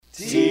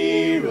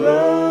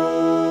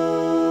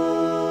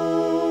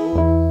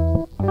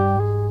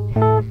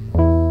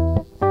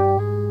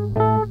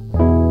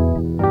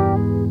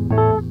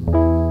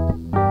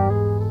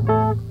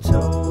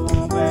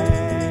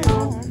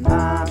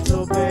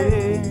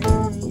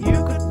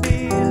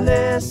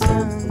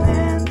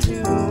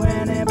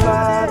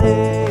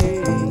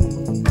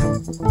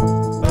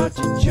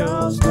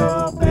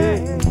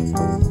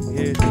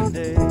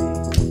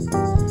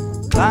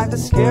Like the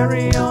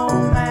scary old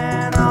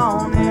man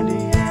on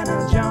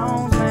Indiana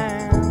Jones,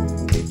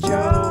 man, he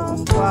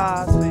chose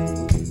wisely.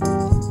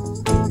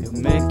 He'll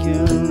make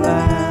you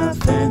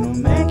laugh and he'll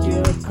make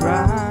you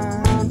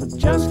cry, but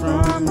just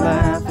from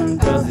laughing,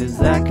 'cause he's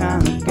that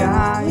kind of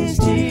guy. He's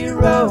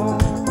T-Row,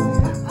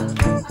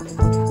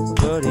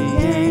 but he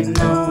ain't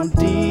no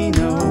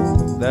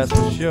Dino, that's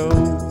for sure.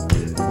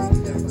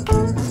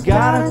 He's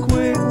got a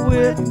quick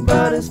wit,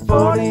 but his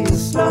 40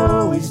 is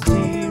slow. He's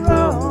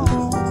T-Row.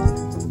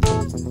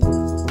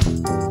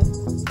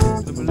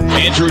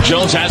 Andrew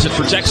Jones has it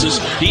for Texas.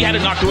 He had it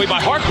knocked away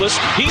by Harkless.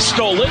 He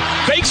stole it,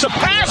 fakes a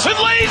pass, and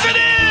lays it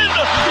in!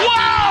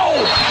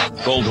 Wow!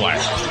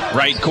 Goldwire.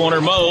 Right corner,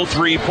 Mo,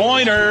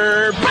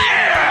 three-pointer.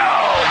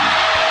 Bam!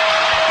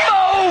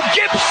 Mo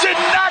Gibson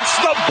knocks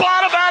the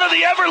bottom out of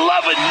the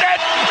ever-loving net.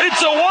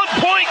 It's a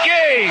one-point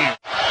game.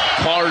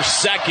 Carr's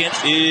second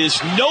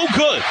is no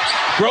good.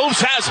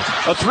 Groves has it.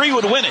 A three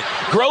would win it.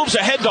 Groves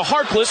ahead to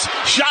Harkless.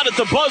 Shot at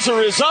the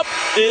buzzer is up.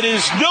 It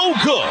is no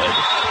good.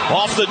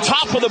 Off the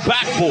top of the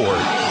backboard.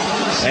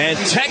 And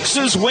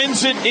Texas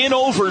wins it in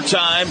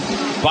overtime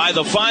by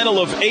the final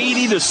of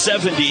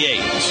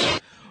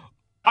 80-78.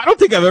 I don't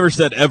think I've ever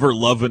said ever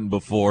lovin'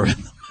 before in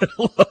the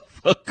middle of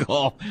a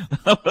call.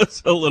 That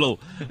was a little,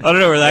 I don't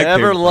know where that came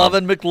from. Ever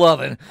lovin'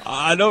 McLovin.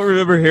 I don't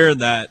remember hearing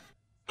that.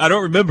 I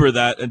don't remember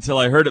that until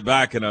I heard it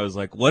back, and I was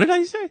like, what did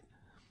I say?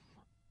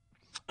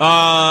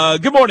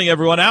 Good morning,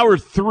 everyone. Hour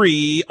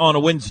 3 on a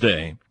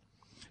Wednesday.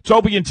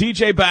 Toby and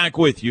TJ back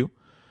with you.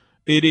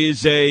 It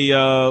is we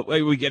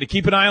got to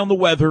keep an eye on the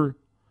weather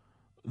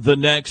the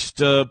next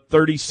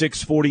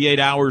 36, 48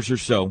 hours or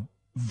so.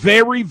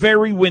 Very,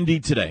 very windy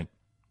today.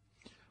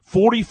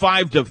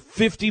 45 to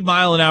 50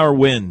 mile an hour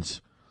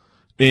winds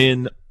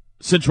in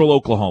central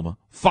Oklahoma.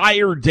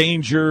 Fire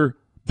danger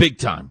big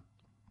time.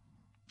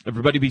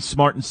 Everybody be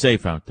smart and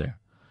safe out there.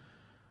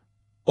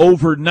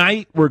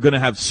 Overnight, we're going to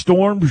have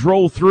storms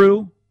roll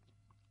through.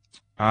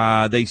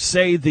 They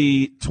say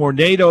the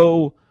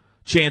tornado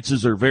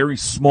chances are very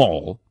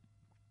small,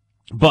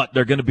 but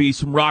they're going to be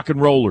some rock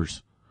and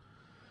rollers.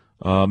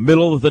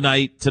 Middle of the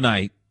night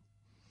tonight.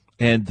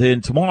 And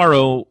then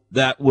tomorrow,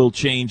 that will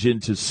change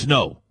into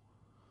snow.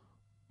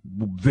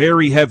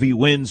 Very heavy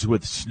winds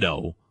with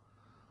snow.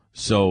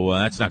 So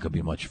that's not going to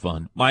be much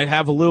fun. Might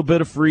have a little bit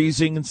of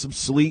freezing and some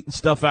sleet and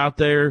stuff out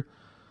there.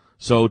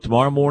 So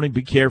tomorrow morning,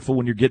 be careful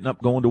when you're getting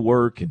up, going to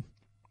work and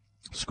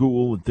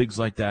school and things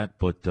like that.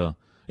 But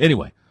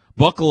anyway,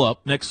 buckle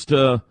up. Next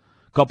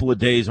couple of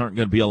days aren't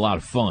going to be a lot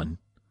of fun.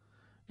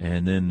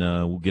 And then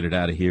we'll get it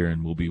out of here,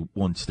 and we'll be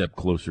one step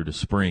closer to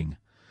spring.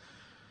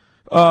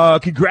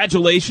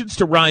 Congratulations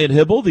to Ryan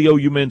Hybl. The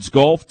OU men's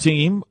golf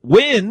team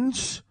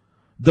wins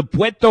the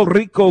Puerto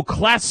Rico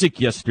Classic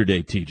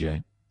yesterday,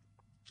 TJ.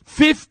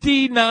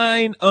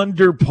 59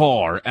 under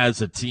par as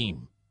a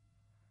team.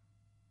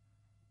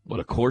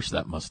 What a course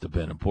that must have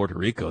been in Puerto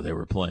Rico they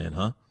were playing,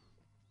 huh?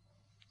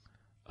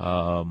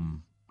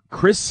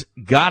 Chris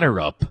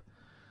Gotterup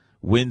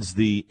wins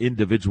the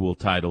individual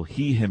title.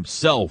 He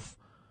himself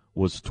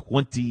was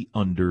 20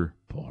 under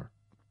par.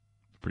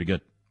 Pretty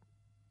good.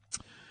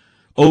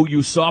 OU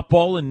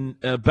softball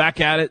and back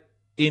at it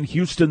in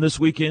Houston this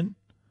weekend.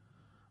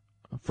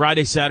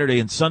 Friday, Saturday,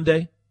 and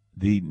Sunday.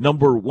 The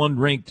number 1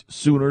 ranked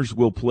Sooners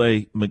will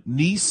play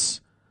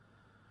McNeese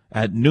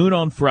at noon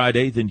on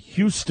Friday, then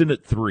Houston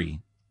at 3.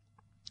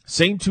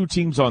 Same 2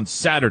 teams on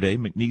Saturday,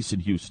 McNeese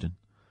and Houston.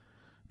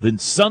 Then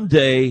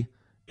Sunday,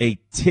 a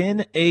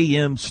 10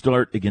 a.m.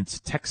 start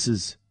against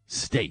Texas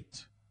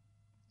State.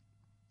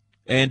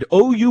 And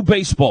OU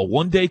baseball,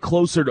 1 day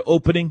closer to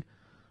opening.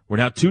 We're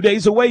now 2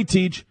 days away,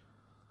 Teej.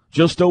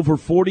 Just over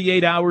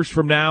 48 hours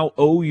from now,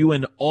 OU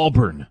and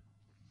Auburn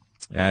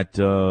at,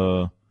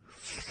 let's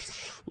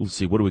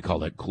see, what do we call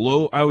that?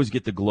 I always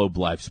get the Globe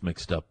Lifes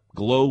mixed up.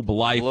 Globe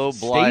Life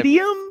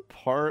Stadium?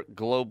 Park,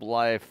 Globe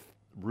Life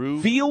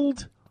Roof.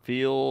 Field?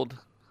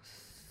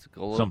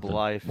 Globe Something.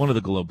 Life. One of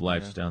the Globe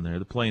Lifes down there.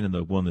 They're playing in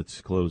the one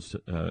that's closed,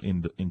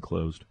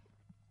 enclosed.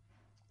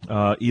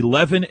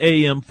 11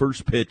 a.m.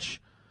 first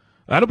pitch.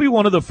 That'll be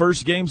one of the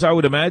first games, I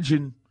would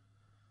imagine,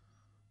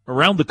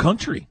 around the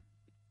country.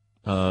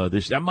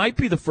 That might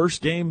be the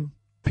first game,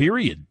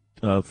 period,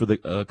 for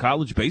the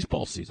college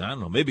baseball season. I don't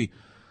know. Maybe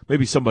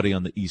somebody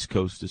on the East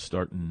Coast is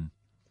starting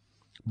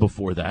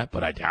before that,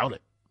 but I doubt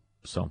it.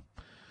 So,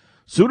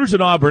 Sooners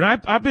and Auburn.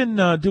 I've been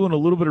doing a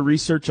little bit of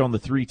research on the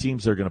 3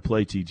 teams they're going to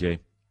play, TJ.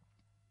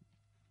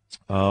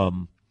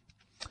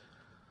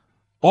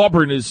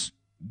 Auburn is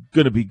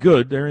going to be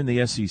good. They're in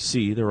the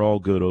SEC. They're all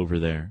good over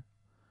there.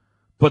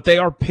 But they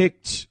are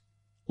picked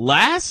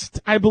last,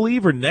 I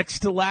believe, or next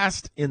to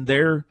last in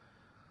their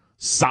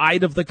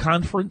side of the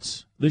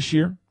conference this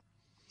year.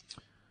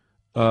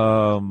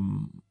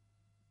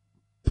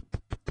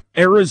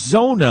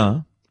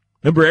 Arizona,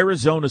 remember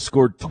Arizona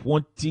scored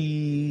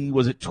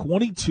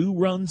 22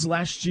 runs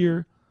last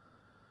year?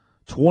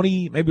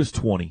 20, maybe it was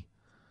 20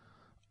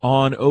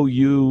 on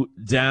OU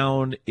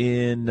down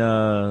in,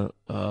 what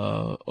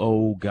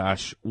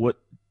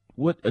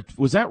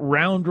was that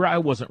Round Rock?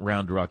 It wasn't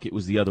Round Rock. It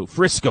was the other,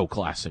 Frisco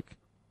Classic.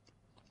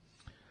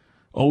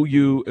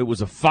 OU, it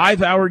was a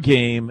 5-hour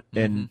game,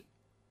 and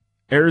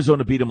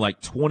Arizona beat them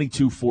like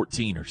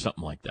 22-14 or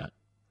something like that.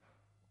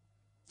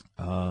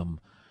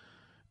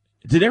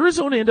 Did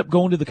Arizona end up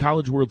going to the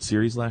College World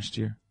Series last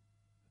year?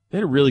 They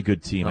had a really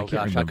good team. I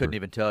can't remember. I couldn't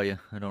even tell you.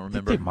 I don't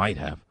remember. They might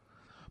have.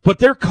 But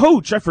their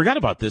coach, I forgot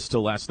about this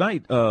till last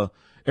night,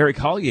 Eric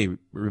Hollier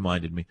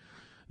reminded me.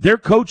 Their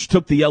coach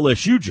took the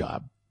LSU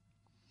job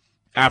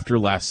after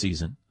last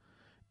season,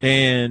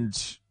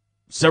 and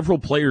several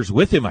players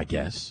with him, I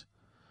guess.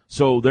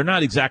 So they're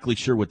not exactly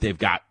sure what they've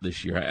got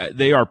this year.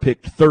 They are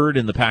picked third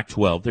in the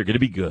Pac-12. They're going to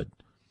be good.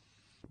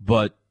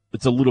 But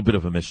it's a little bit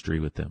of a mystery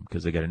with them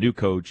because they got a new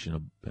coach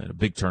and a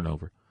big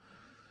turnover.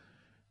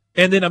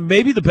 And then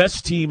maybe the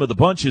best team of the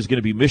bunch is going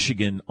to be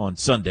Michigan on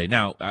Sunday.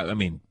 Now, I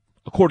mean,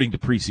 according to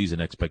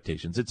preseason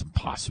expectations, it's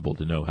impossible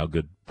to know how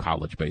good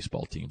college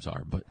baseball teams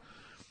are. But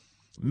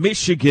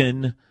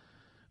Michigan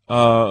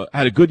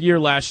had a good year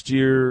last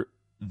year.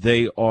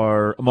 They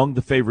are among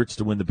the favorites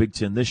to win the Big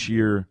Ten this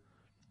year.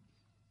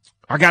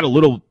 I got a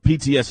little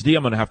PTSD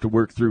I'm going to have to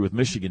work through with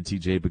Michigan,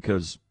 TJ,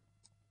 because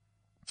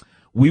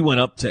we went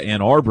up to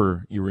Ann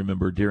Arbor, you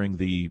remember, during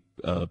the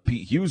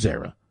Pete Hughes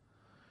era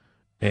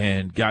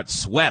and got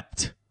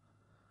swept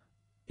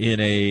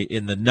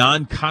in the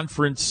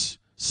non-conference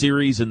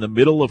series in the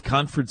middle of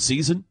conference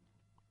season,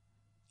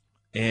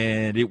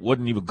 and it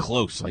wasn't even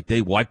close. Like,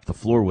 they wiped the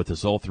floor with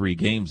us all 3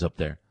 games up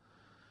there.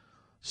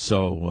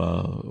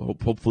 So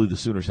hopefully the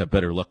Sooners have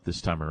better luck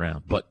this time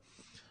around. But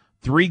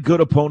 3 good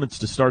opponents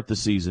to start the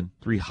season,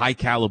 3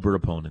 high-caliber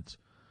opponents,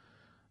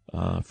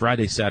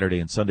 Friday, Saturday,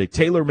 and Sunday.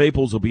 Taylor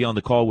Maples will be on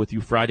the call with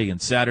you Friday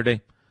and Saturday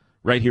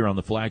right here on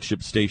the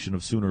flagship station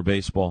of Sooner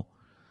Baseball.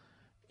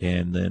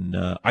 And then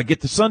I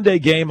get the Sunday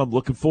game. I'm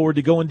looking forward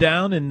to going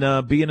down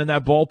and being in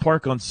that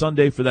ballpark on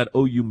Sunday for that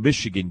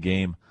OU-Michigan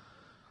game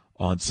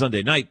on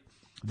Sunday night.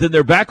 Then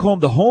they're back home.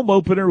 The home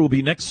opener will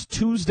be next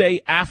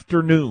Tuesday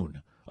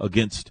afternoon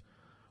against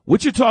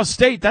Wichita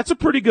State. That's a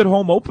pretty good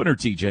home opener,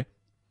 TJ.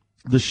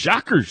 The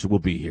Shockers will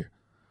be here,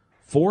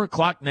 4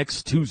 o'clock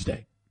next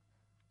Tuesday.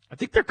 I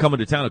think they're coming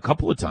to town a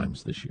couple of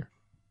times this year.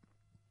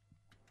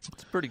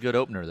 It's a pretty good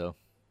opener, though.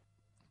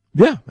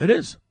 Yeah, it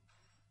is.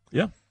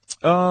 Yeah.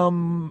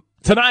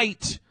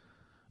 Tonight,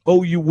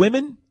 OU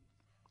women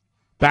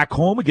back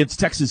home against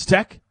Texas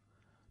Tech,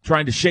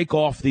 trying to shake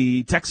off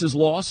the Texas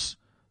loss.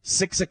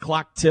 6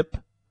 o'clock tip,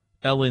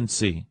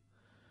 LNC.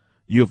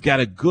 You've got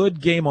a good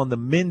game on the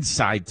men's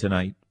side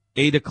tonight,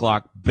 8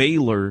 o'clock,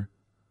 Baylor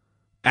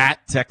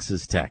at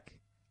Texas Tech.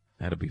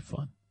 That'll be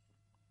fun.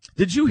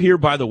 Did you hear,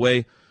 by the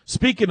way,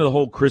 speaking of the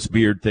whole Chris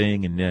Beard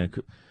thing, and if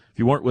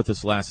you weren't with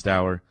us last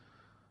hour,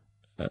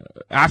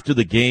 after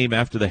the game,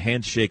 after the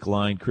handshake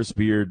line, Chris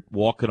Beard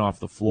walking off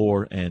the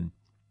floor, and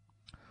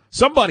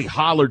somebody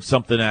hollered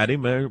something at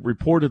him.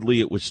 Reportedly,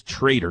 it was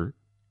traitor.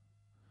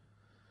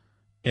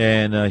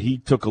 And he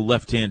took a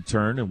left-hand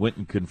turn and went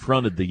and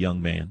confronted the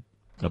young man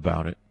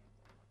about it.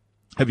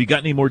 Have you got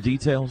any more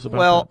details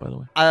about that, by the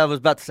way? I was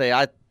about to say,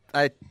 I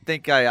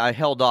think I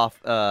held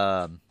off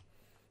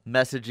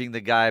messaging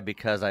the guy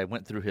because I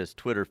went through his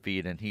Twitter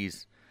feed, and he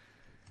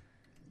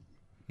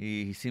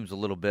seems a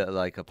little bit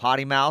like a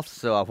potty mouth,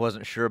 so I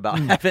wasn't sure about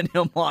having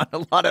him on.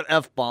 A lot of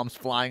F-bombs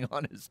flying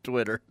on his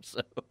Twitter.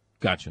 So.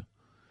 Gotcha.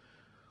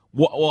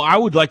 Well, I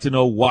would like to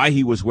know why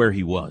he was where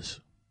he was,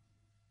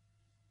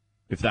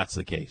 if that's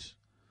the case.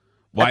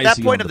 Why At that is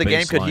he point on of the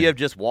game, could baseline? he have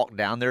just walked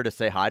down there to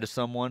say hi to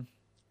someone?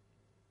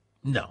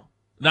 No.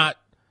 Not.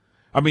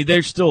 I mean,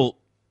 they're still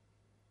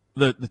 –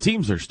 the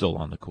teams are still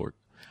on the court.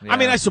 Yeah. I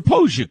mean, I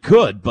suppose you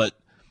could, but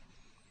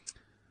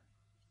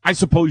I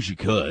suppose you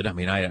could. I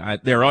mean,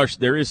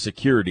 there is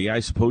security. I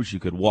suppose you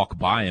could walk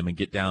by him and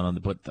get down on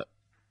but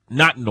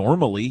not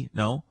normally,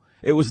 no.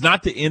 It was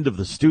not the end of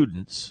the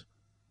students.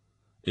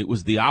 It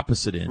was the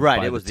opposite end.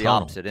 Right, it was the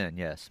tunnel. opposite end,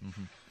 yes.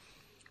 Mm-hmm.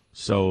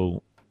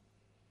 So,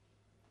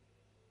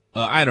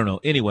 I don't know.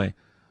 Anyway,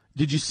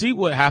 did you see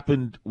what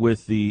happened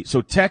with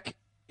so Tech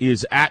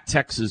is at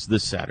Texas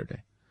this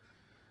Saturday.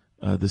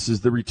 This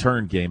is the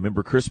return game.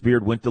 Remember, Chris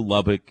Beard went to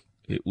Lubbock.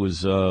 It was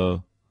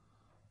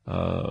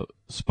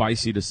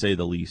spicy to say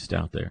the least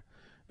out there,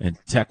 and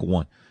Tech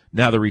won.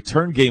 Now the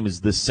return game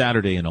is this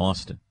Saturday in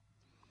Austin.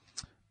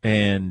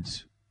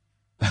 And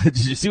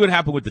did you see what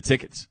happened with the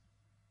tickets?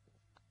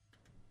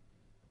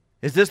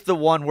 Is this the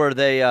one where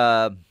they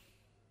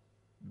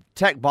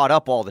Tech bought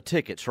up all the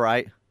tickets,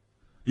 right?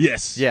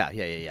 Yes.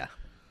 Yeah.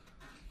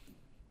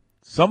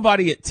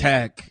 Somebody at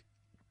Tech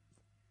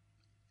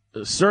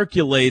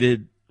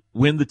circulated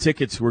when the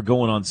tickets were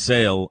going on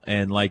sale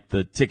and like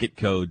the ticket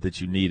code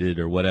that you needed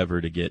or whatever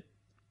to get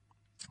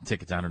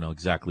tickets. I don't know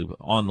exactly, but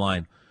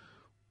online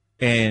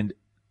And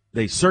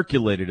they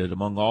circulated it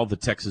among all the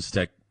Texas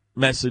Tech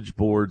message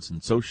boards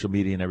and social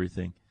media and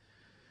everything.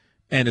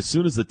 And as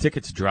soon as the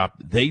tickets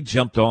dropped, they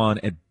jumped on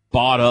and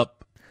bought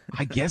up,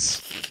 I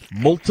guess,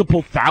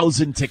 multiple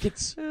thousand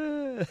tickets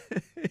to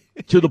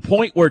the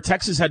point where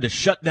Texas had to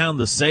shut down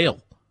the sale.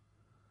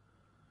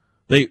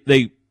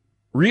 They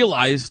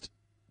realized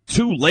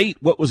too late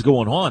what was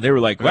going on. They were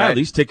like, wow,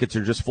 these tickets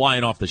are just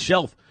flying off the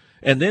shelf.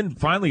 And then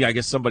finally, I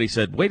guess somebody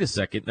said, wait a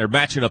second. They're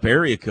matching up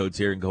area codes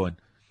here and going,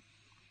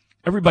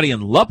 everybody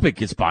in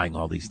Lubbock is buying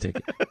all these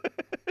tickets.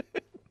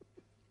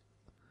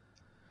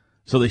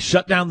 So they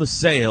shut down the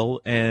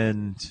sale,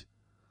 and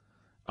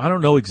I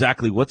don't know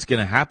exactly what's going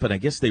to happen. I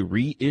guess they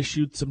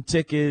reissued some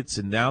tickets,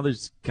 and now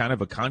there's kind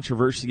of a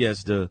controversy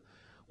as to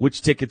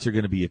which tickets are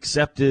going to be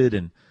accepted,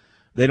 and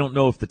they don't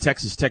know if the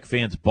Texas Tech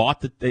fans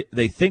bought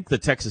they think the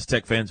Texas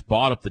Tech fans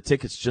bought up the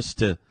tickets just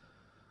to,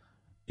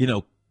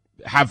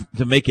 have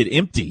to make it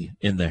empty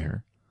in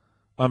there.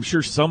 I'm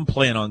sure some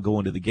plan on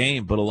going to the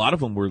game, but a lot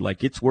of them were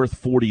like, it's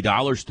worth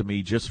 $40 to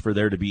me just for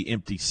there to be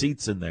empty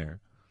seats in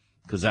there,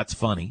 because that's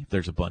funny.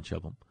 There's a bunch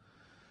of them.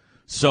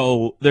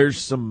 So there's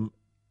some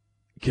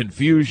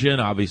confusion.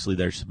 Obviously,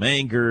 there's some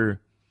anger.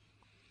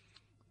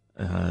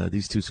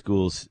 These two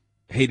schools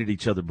hated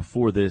each other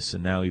before this,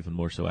 and now even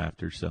more so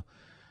after. So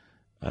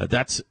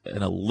that's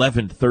an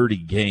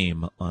 11:30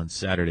 game on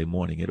Saturday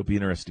morning. It'll be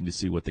interesting to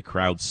see what the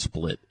crowd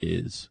split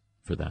is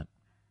for that.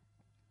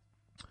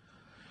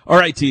 All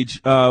right, Teach.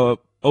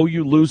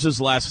 OU loses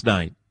last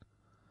night.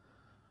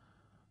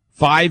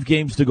 5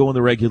 games to go in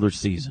the regular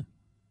season.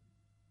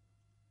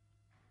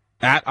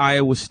 At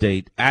Iowa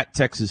State, at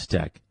Texas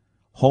Tech,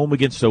 home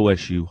against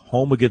OSU,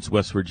 home against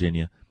West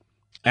Virginia,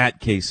 at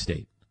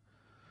K-State.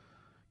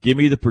 Give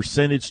me the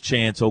percentage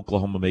chance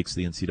Oklahoma makes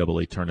the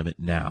NCAA tournament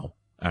now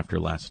after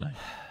last night.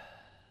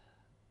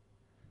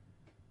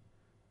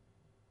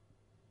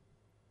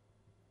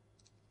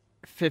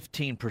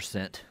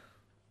 15%.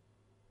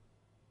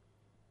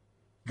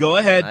 Go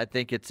ahead. I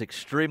think it's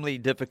extremely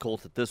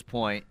difficult at this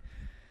point.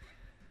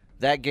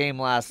 That game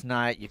last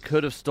night, you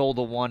could have stole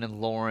the one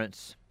in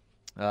Lawrence.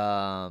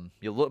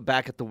 You look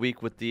back at the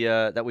week with the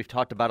that we've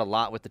talked about a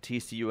lot with the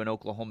TCU and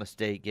Oklahoma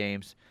State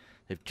games.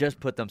 They've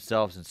just put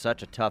themselves in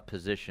such a tough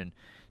position.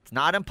 It's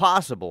not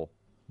impossible.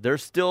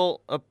 There's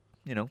still a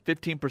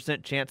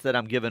 15% chance that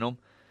I'm giving them.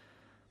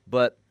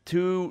 But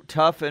 2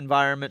 tough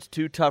environments,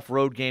 2 tough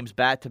road games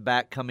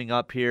back-to-back coming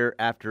up here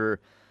after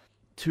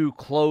 2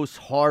 close,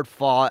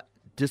 hard-fought,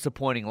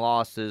 disappointing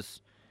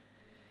losses.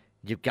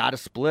 You've got to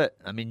split.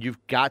 I mean,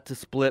 you've got to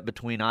split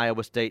between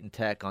Iowa State and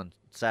Tech on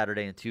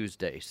Saturday and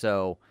Tuesday.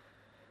 So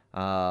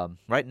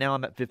right now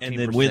I'm at 15%. And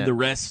then win the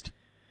rest?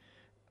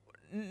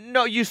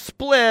 No, you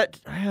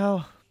split.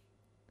 Well,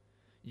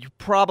 you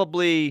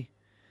probably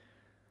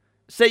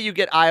 – say you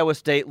get Iowa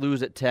State,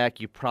 lose at Tech,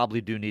 you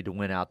probably do need to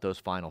win out those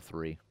final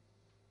 3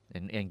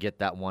 and get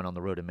that one on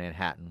the road to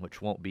Manhattan,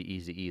 which won't be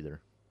easy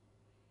either.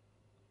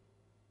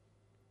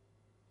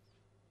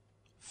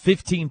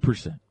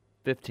 15%.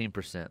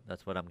 15%.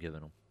 That's what I'm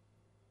giving them.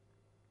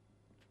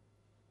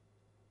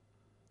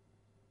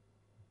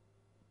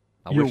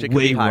 You're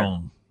way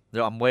wrong.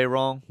 I'm way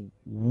wrong?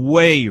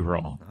 Way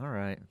wrong. All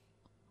right.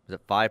 Is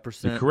it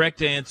 5%? The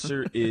correct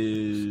answer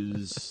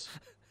is...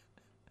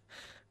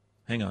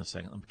 Hang on a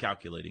second. I'm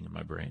calculating in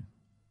my brain.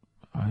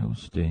 Iowa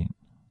State.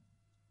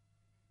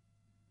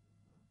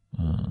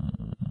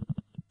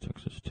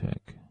 Texas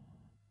Tech.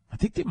 I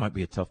think they might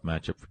be a tough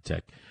matchup for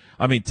Tech.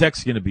 I mean,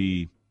 Tech's going to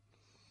be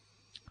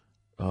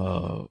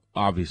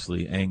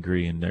obviously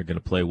angry, and they're going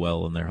to play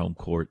well in their home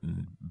court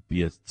and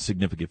be a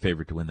significant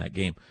favorite to win that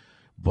game.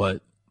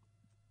 But,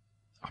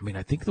 I mean,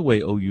 I think the way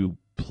OU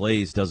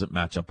plays doesn't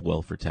match up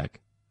well for Tech.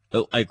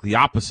 Like, the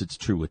opposite's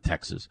true with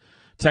Texas.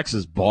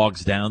 Texas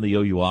bogs down the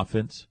OU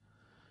offense.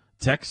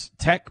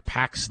 Tech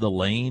packs the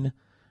lane,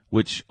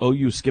 which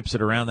OU skips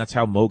it around. That's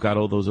how Mo got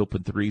all those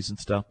open threes and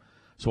stuff.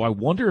 So I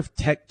wonder if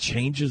Tech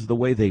changes the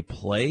way they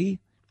play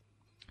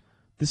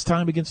this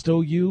time against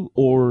OU,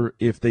 or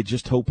if they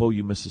just hope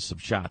OU misses some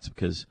shots,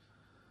 because,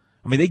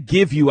 I mean, they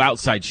give you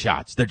outside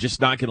shots. They're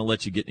just not going to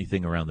let you get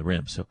anything around the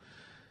rim. So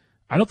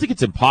I don't think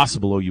it's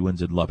impossible OU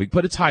wins in Lubbock,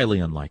 but it's highly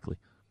unlikely.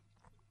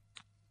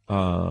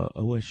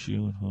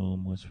 OSU at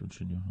home, West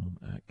Virginia home,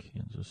 at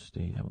Kansas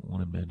State. Haven't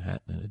won in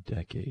Manhattan in a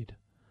decade.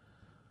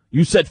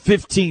 You said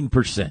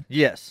 15%.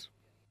 Yes.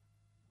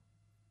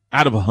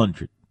 Out of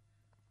 100.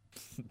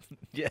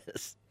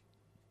 Yes.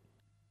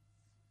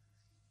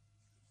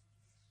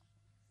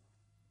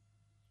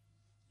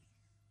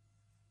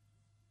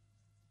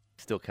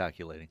 Still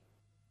calculating.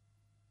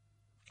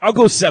 I'll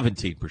go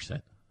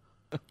 17%.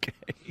 Okay.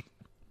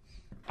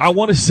 I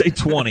want to say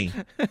 20.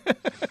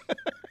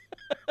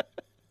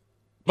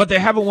 But they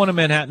haven't won in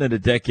Manhattan in a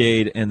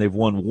decade, and they've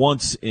won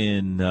once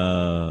in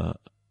Iowa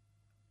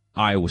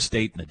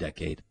State in a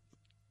decade.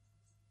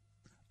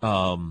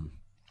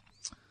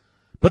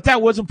 But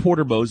that wasn't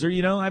Porter Moser,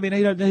 you know. I mean,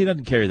 he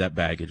doesn't carry that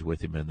baggage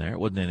with him in there. It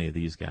wasn't any of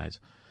these guys.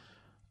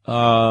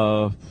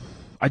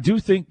 I do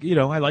think, you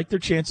know, I like their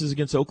chances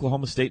against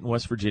Oklahoma State and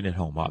West Virginia at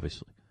home,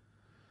 obviously.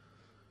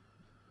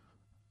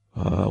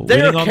 They are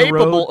winning on the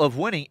capable road. of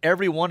winning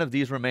every one of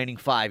these remaining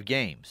 5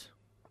 games.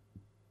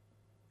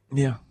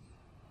 Yeah.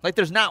 Like,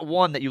 there's not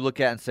one that you look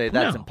at and say,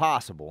 that's No.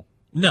 impossible.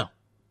 No.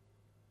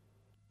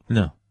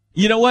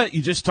 You know what?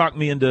 You just talked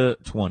me into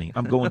 20.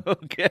 I'm going.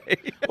 Okay.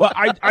 Well,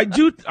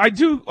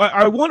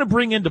 I want to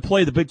bring into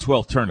play the Big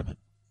 12 tournament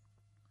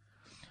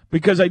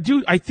because I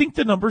think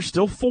the number's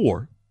still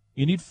 4.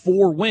 You need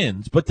 4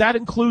 wins, but that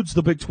includes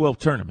the Big 12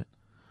 tournament.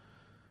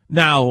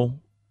 Now,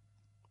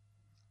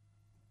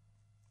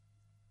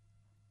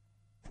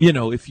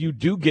 if you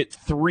do get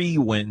 3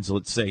 wins,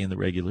 let's say, in the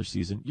regular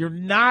season,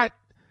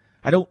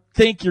 I don't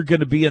think you're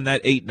going to be in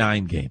that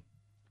 8-9 game.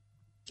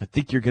 I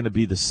think you're going to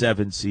be the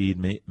 7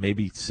 seed,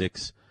 maybe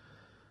 6.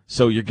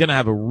 So you're going to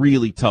have a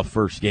really tough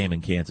first game in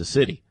Kansas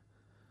City.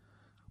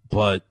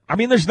 But,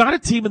 there's not a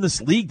team in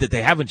this league that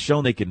they haven't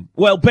shown they can.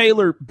 Well,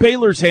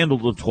 Baylor's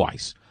handled them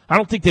twice. I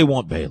don't think they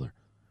want Baylor.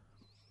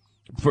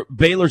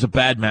 Baylor's a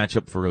bad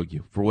matchup for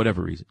OU for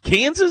whatever reason.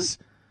 Kansas,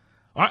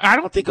 I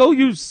don't think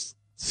OU's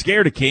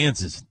scared of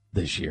Kansas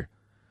this year.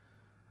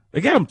 They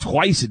got them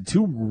twice in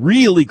 2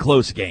 really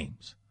close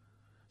games.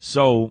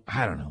 So,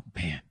 I don't know,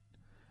 man.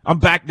 I'm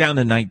back down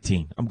to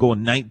 19. I'm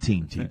going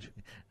 19, TJ.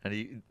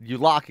 And you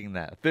locking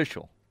that,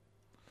 official?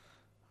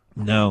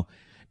 No,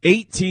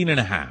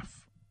 18.5.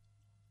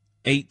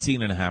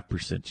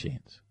 18.5%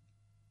 chance.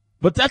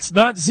 But that's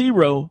not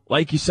 0.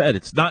 Like you said,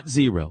 it's not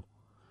 0.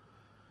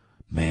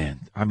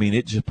 Man,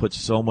 it just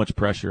puts so much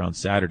pressure on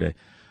Saturday.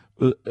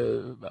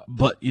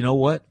 But you know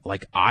what?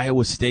 Like,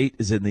 Iowa State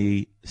is in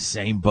the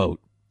same boat.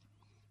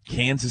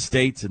 Kansas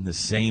State's in the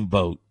same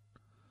boat.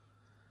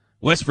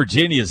 West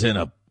Virginia's in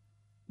a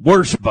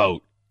worse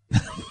boat.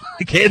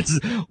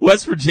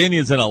 West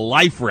Virginia's in a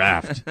life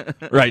raft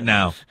right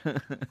now.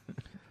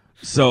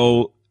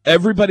 So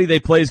everybody they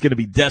play is going to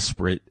be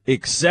desperate,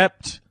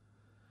 except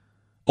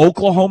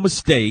Oklahoma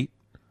State,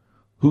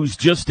 who's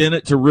just in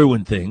it to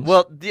ruin things.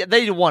 Well,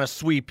 they want to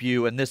sweep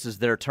you, and this is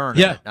their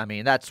tournament.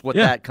 Yeah. That's what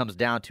that comes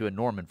down to in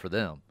Norman for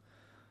them.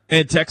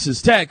 And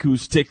Texas Tech,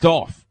 who's ticked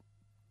off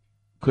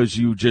because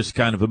you just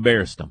kind of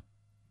embarrassed them.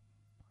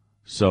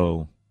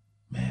 So,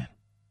 man.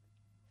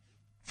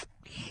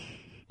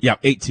 Yeah,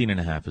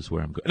 18.5 is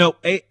where I'm going. No,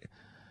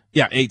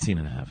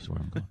 18.5 is where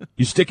I'm going.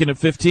 You sticking at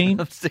 15?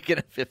 I'm sticking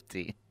at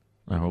 15.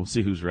 All right, we'll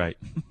see who's right.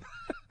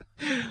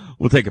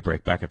 We'll take a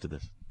break. Back after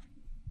this.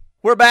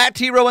 We're back.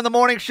 T-Row in the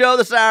Morning Show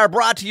this hour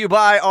brought to you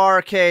by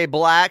RK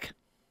Black,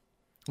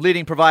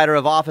 leading provider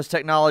of office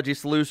technology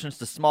solutions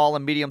to small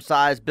and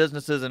medium-sized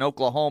businesses in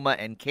Oklahoma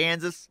and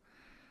Kansas.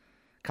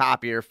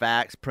 Copier,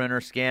 fax, printer,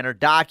 scanner,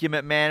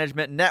 document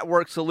management,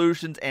 network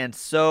solutions, and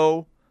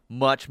so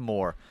much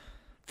more.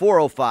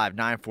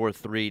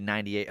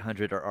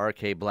 405-943-9800 or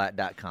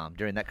rkblack.com.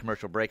 During that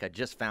commercial break, I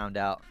just found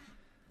out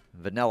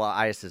Vanilla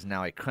Ice is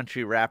now a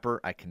country rapper.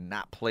 I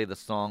cannot play the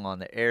song on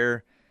the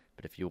air,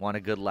 but if you want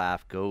a good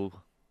laugh, go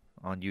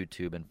on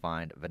YouTube and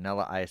find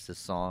Vanilla Ice's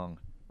song,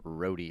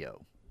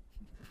 Rodeo.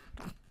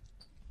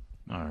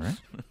 All right.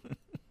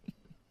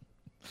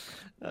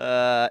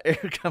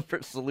 Air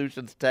Comfort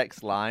Solutions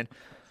text line.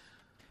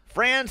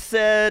 Fran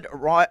said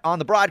on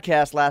the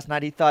broadcast last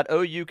night he thought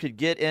OU could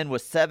get in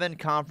with 7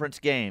 conference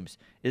games.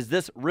 Is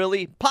this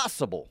really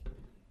possible?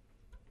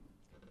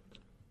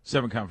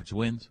 7 conference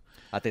wins.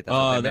 I think that's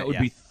what they that meant, would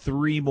yeah. be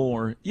 3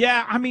 more.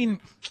 Yeah,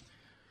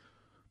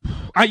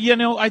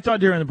 I thought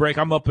during the break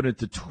I'm upping it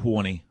to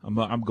 20.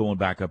 I'm going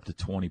back up to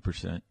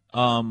 20%.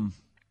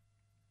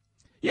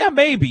 Yeah,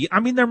 maybe.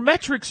 Their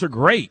metrics are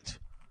great.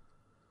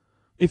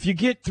 If you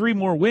get 3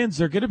 more wins,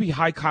 they're going to be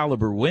high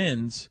caliber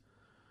wins.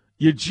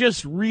 You're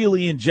just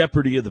really in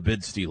jeopardy of the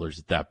bid stealers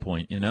at that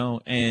point,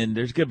 and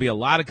there's going to be a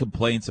lot of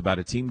complaints about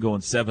a team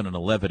going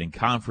 7-11 in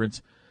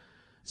conference,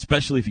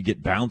 especially if you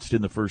get bounced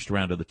in the first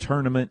round of the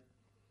tournament.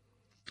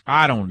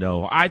 I don't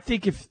know. I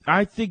think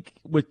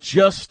with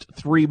just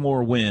 3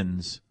 more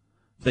wins,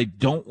 if they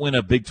don't win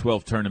a Big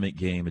 12 tournament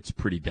game, it's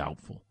pretty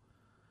doubtful.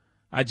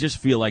 I just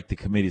feel like the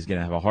committee's going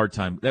to have a hard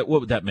time. What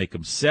would that make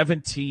them?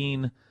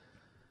 17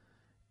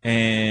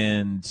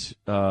 and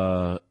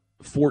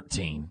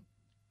 14.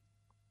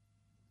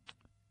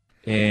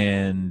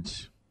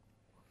 And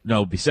no,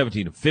 it'd be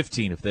 17 and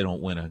 15 if they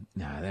don't win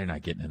they're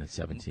not getting in at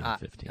 17 and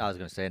 15. I was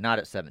going to say, not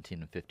at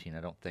 17 and 15.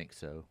 I don't think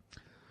so.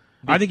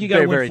 I think you got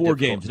to win very 4 difficult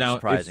games. and Now,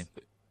 surprising.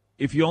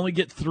 if you only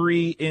get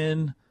 3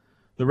 in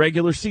the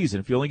regular season,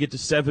 if you only get to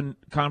 7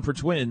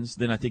 conference wins,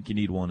 then I think you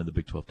need 1 in the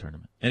Big 12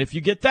 tournament. And if you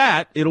get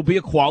that, it'll be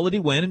a quality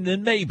win, and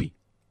then maybe.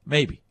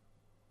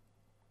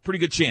 Pretty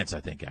good chance,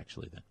 I think,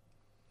 actually, then.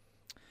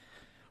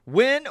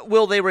 When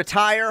will they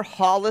retire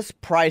Hollis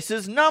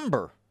Price's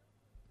number?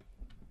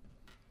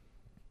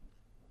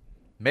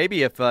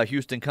 Maybe if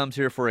Houston comes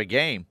here for a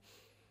game.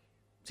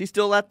 Is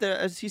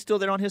he still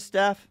there on his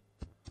staff?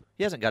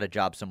 He hasn't got a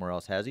job somewhere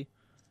else, has he?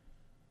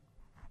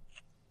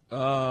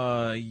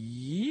 Yeah,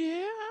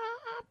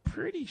 I'm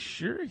pretty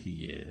sure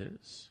he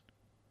is.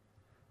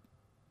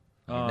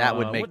 That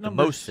would make the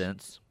most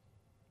sense.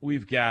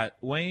 We've got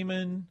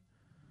Wayman,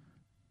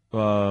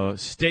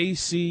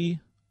 Stacy,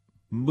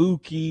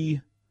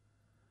 Mookie,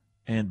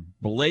 and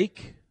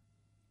Blake.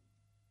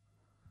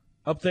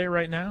 up there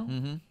right now?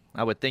 Mm-hmm.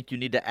 I would think you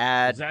need to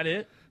add Is that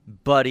it?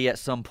 Buddy at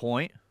some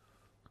point.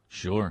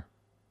 Sure.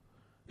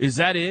 Is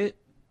that it?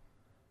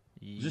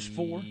 Just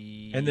 4?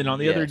 And then on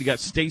the other end, you got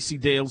Stacey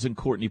Dales and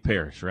Courtney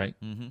Parrish, right?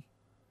 Mm-hmm.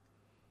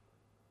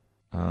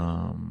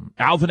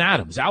 Alvin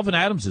Adams. Alvin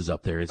Adams is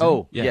up there, isn't he?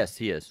 Oh, yes,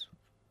 he is.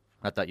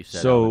 I thought you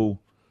said so.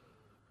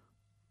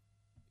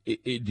 Do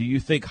you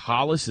think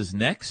Hollis is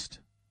next,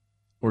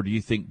 or do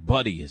you think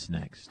Buddy is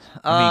next?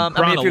 I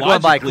mean, if you're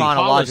going by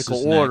chronological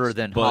Hollis is order, next,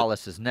 then but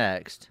Hollis is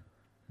next.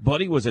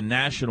 Buddy was a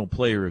National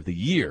Player of the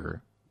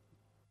Year.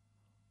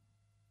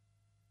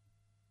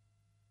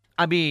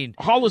 I mean,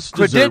 Hollis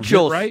deserves it,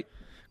 right?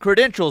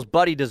 Credentials,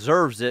 Buddy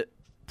deserves it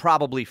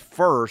probably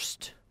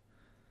first.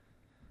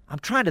 I'm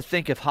trying to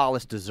think if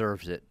Hollis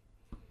deserves it.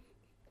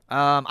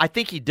 I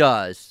think he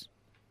does.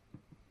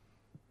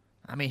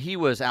 I mean, he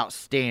was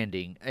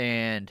outstanding,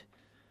 and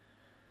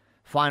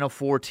Final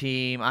Four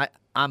team.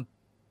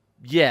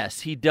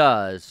 Yes, he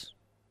does.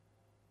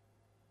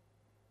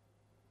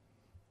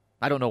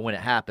 I don't know when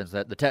it happens.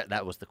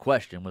 That was the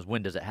question. Was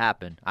when does it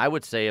happen? I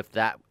would say if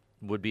that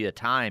would be a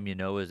time,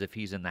 is if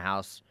he's in the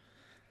house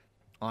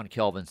on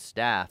Kelvin's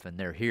staff and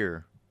they're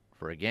here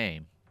for a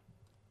game.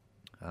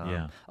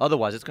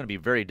 Otherwise, it's going to be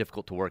very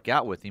difficult to work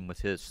out with him with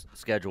his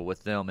schedule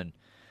with them and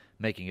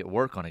making it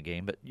work on a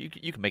game. But you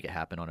can make it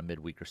happen on a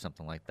midweek or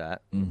something like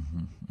that.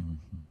 Mm-hmm.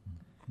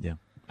 Yeah,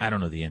 I don't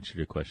know the answer to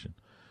your question.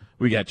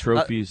 We got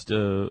trophies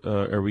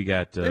or we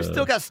got. They've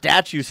still got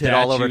statues hit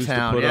all over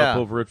town. To put up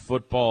over at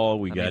football.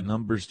 We got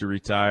numbers to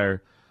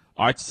retire.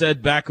 Art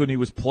said back when he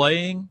was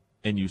playing,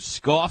 and you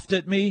scoffed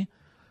at me,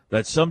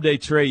 that someday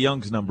Trae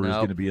Young's number is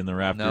going to be in the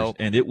rafters,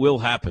 and it will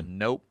happen.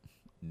 Nope.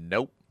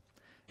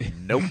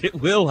 It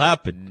will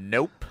happen.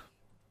 Nope.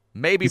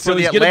 Maybe for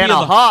the Atlanta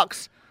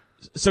Hawks.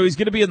 So he's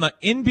going to be in the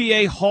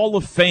NBA Hall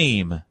of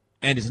Fame,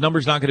 and his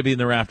number's not going to be in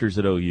the rafters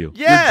at OU.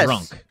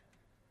 Yes.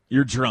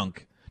 You're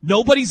drunk.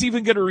 Nobody's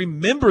even going to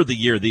remember the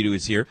year that he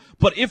was here.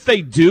 But if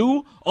they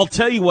do, I'll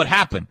tell you what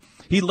happened.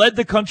 He led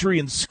the country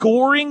in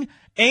scoring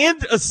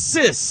and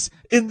assists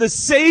in the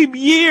same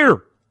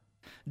year.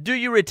 Do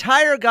you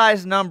retire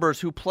guys'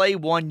 numbers who play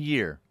 1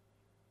 year?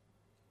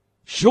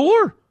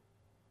 Sure.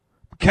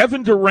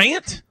 Kevin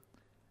Durant?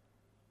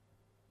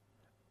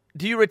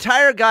 Do you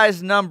retire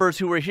guys' numbers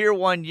who were here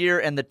 1 year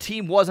and the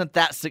team wasn't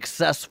that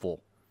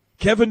successful?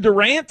 Kevin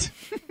Durant?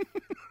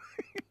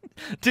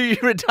 Do you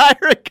retire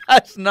a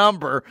guy's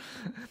number?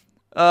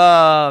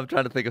 I'm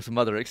trying to think of some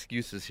other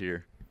excuses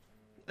here.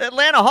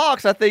 Atlanta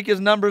Hawks, I think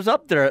his number's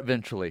up there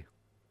eventually.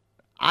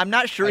 I'm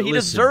not sure he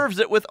deserves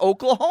it with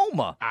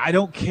Oklahoma. I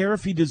don't care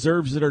if he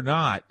deserves it or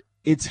not.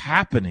 It's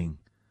happening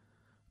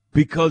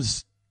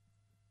because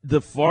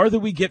the farther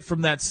we get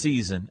from that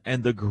season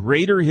and the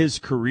greater his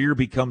career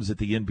becomes at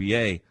the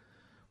NBA,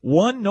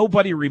 one,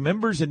 nobody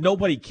remembers and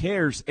nobody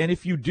cares. And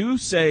if you do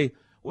say,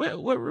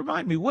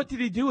 remind me, what did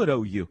he do at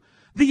OU?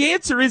 The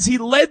answer is he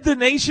led the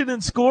nation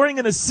in scoring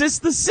and assists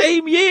the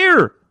same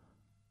year.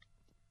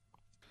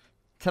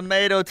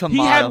 Tomato. He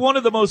had one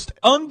of the most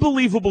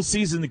unbelievable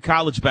seasons in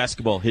college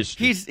basketball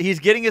history. He's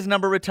getting his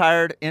number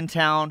retired in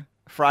town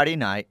Friday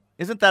night.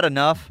 Isn't that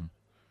enough? Mm-hmm.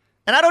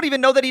 And I don't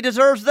even know that he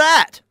deserves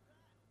that.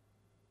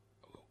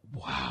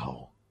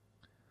 Wow.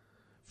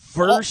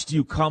 First,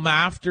 you come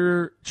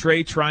after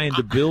Trae trying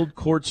to build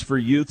courts for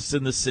youths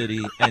in the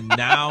city, and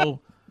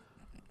now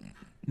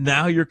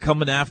you're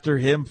coming after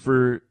him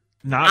for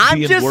not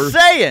being worth. I'm just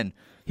saying.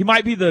 He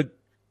might be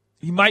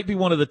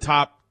one of the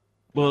top.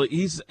 Well,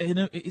 he's an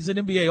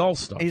NBA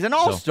All-Star. He's an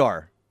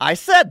All-Star. So. I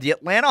said the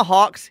Atlanta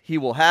Hawks, he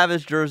will have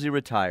his jersey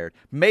retired.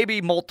 Maybe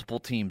multiple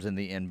teams in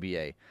the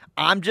NBA.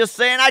 I'm just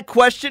saying I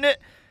question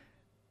it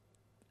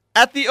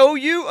at the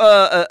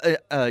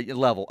OU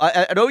level.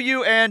 At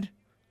OU, and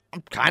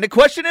I'm kind of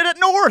questioning it at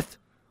North.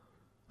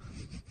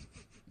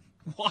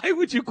 Why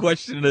would you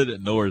question it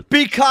at North?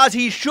 Because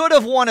he should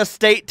have won a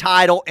state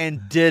title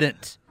and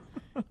didn't.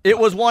 It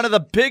was one of the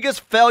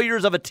biggest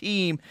failures of a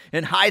team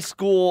in high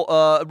school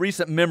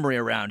recent memory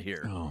around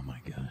here. Oh, my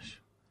gosh.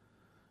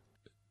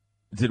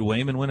 Did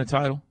Wayman win a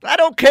title? I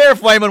don't care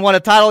if Wayman won a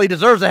title. He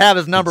deserves to have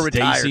his number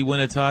retired. Did Stacey win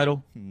a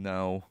title?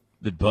 No.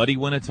 Did Buddy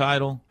win a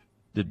title?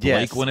 Did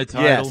Blake win a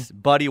title? Yes,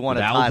 Buddy won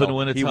a title. Alvin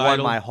win a title? He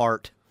won my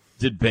heart.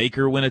 Did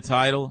Baker win a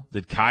title?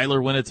 Did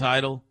Kyler win a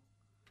title?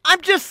 I'm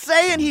just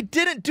saying he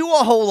didn't do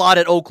a whole lot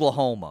at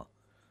Oklahoma.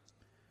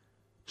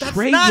 That's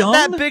Trae not Young?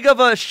 that big of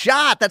a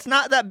shot. That's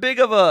not that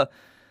big of a...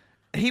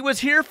 He was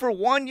here for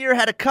 1 year,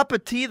 had a cup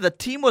of tea. The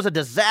team was a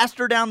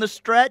disaster down the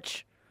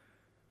stretch.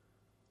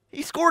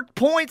 He scored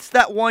points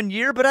that 1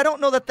 year, but I don't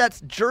know that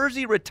that's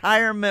jersey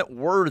retirement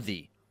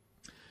worthy.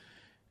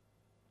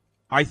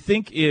 I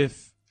think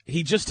if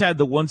he just had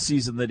the one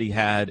season that he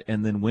had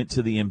and then went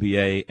to the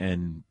NBA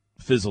and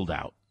fizzled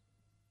out,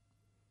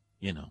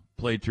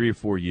 played 3 or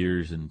 4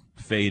 years and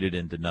faded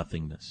into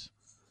nothingness,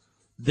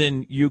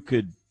 then you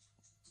could,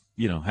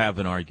 have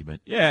an argument.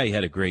 Yeah, he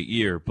had a great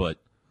year, but,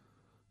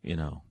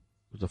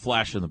 It was a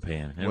flash in the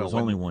pan, and it was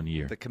when only 1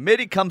 year. The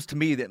committee comes to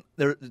me, that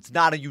it's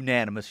not a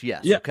unanimous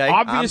yes. Yeah, okay?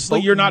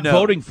 obviously you're not no.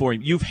 voting for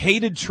him. You've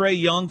hated Trae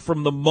Young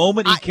from the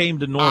moment he came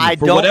to Norman I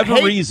for don't whatever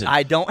hate- reason.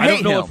 I don't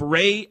hate know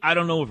him. I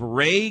don't know if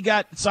Ray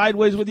got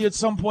sideways with you at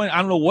some point. I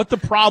don't know what the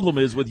problem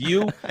is with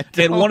you and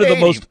don't one of the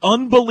hate most him.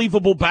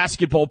 unbelievable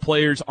basketball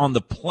players on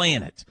the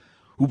planet,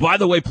 who, by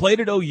the way,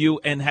 played at OU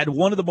and had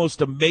one of the most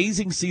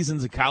amazing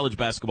seasons in college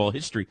basketball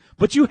history.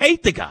 But you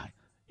hate the guy.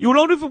 You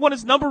don't even want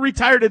his number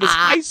retired at his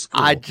high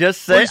school. I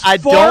just say He's I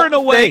far and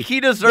don't away think he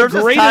deserves the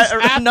his greatest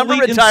number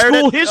athlete in retired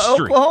school at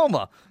history.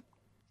 Oklahoma.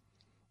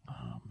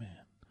 All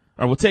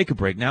right, we'll take a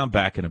break. Now I'm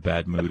back in a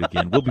bad mood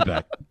again. We'll be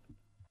back.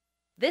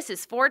 This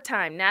is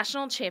four-time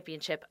national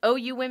championship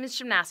OU women's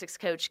gymnastics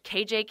coach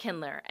KJ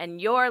Kindler, and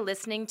you're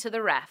listening to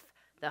The Ref,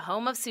 the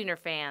home of Sooner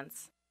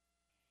fans.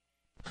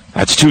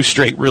 That's 2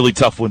 straight really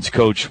tough ones,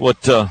 Coach.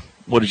 What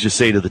did you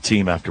say to the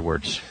team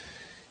afterwards?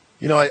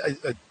 You know,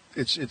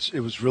 it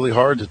was really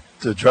hard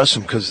to address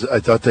them because I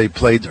thought they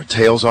played their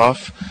tails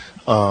off.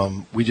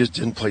 We just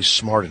didn't play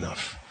smart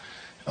enough.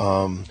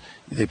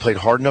 They played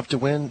hard enough to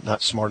win,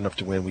 not smart enough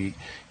to win. We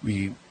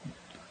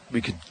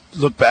could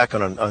look back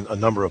on a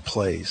number of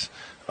plays.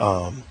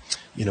 One,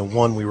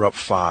 we were up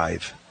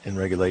 5 in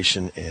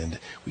regulation, and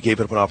we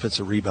gave up an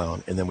offensive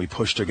rebound, and then we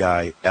pushed a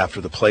guy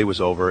after the play was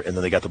over, and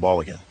then they got the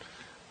ball again.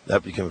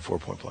 That became a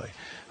 4-point play.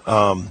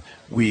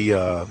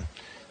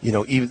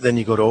 Even then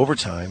you go to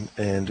overtime,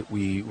 and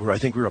I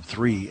think we were up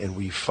 3, and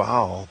we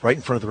foul right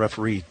in front of the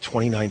referee,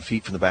 29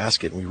 feet from the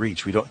basket, and we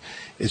reach.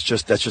 That's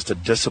just a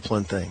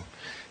discipline thing,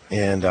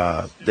 and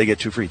they get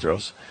 2 free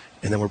throws,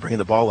 and then we're bringing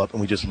the ball up,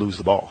 and we just lose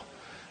the ball,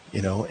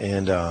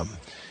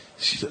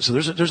 So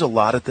there's a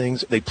lot of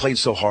things. They played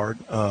so hard.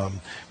 I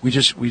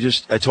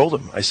told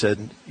them, I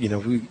said,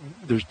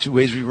 there's 2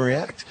 ways we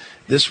react.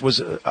 This was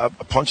a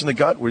punch in the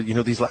gut where,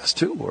 these last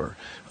 2 were.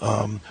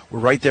 We're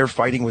right there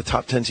fighting with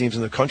top 10 teams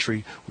in the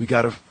country.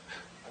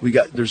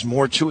 There's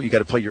more to it. You got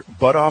to play your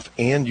butt off,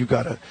 and you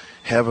got to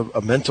have a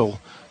mental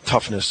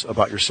toughness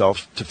about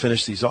yourself to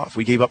finish these off.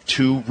 We gave up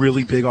 2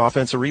 really big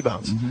offensive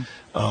rebounds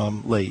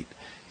late.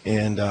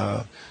 And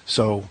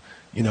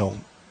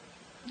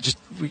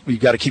we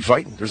got to keep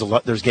fighting.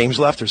 There's games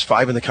left. There's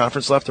 5 in the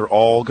conference left. They're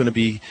all going to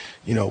be,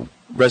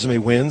 resume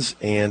wins,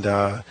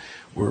 and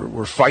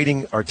we're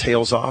fighting our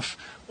tails off,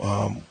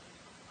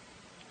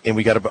 and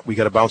we got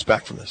to bounce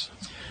back from this.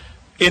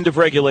 End of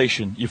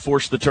regulation. You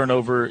forced the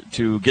turnover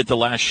to get the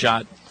last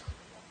shot.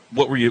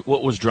 What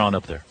was drawn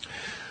up there?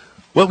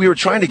 Well, we were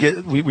trying to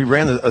get. We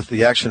ran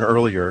the action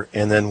earlier,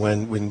 and then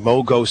when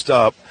Mo ghosted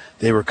up,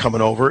 they were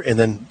coming over, and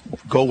then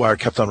Goldwire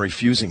kept on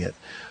refusing it.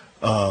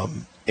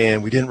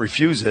 And we didn't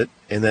refuse it,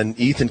 and then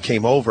Ethan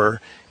came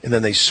over, and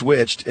then they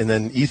switched, and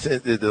then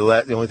Ethan,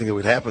 the only thing that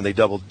would happen, they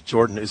doubled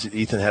Jordan, is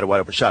Ethan had a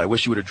wide-open shot. I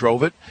wish he would have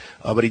drove it,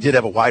 but he did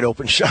have a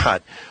wide-open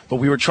shot. But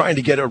we were trying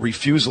to get a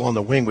refusal on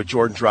the wing with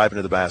Jordan driving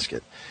to the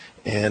basket.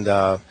 And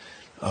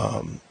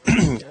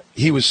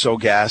he was so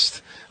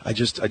gassed. I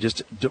just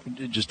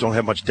don't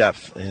have much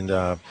depth,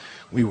 and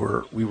we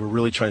were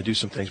really trying to do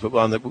some things. But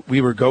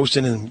we were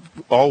ghosting, and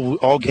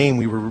all game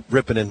we were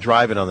ripping and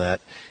driving on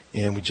that.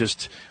 And we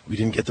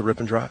didn't get the rip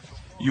and drive.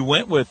 You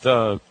went with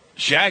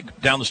Shag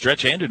down the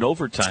stretch and in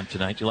overtime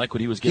tonight. Do you like what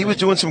he was giving? He was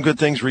doing some good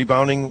things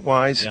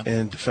rebounding-wise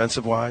and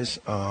defensive-wise.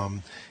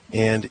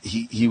 And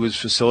he was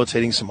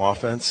facilitating some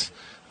offense,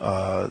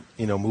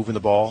 moving the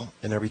ball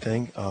and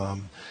everything.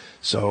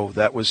 So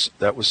that was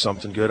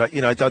something good.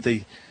 I thought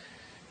they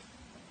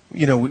 –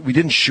 we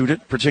didn't shoot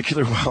it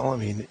particularly well. I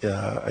mean,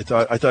 I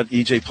thought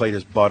EJ played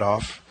his butt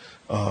off.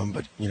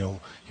 But, he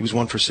was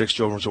 1 for 6.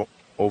 Jordan was 0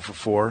 for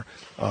 4.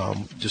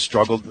 Just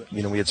struggled.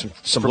 We had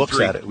some looks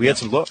 3. at it. We had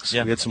some looks.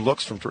 Yeah. We had some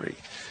looks from 3.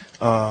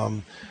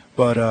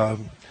 But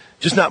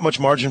just not much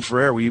margin for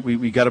error.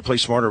 We got to play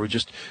smarter.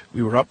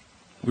 We were up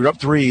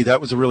 3.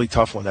 That was a really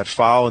tough one. That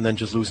foul and then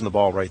just losing the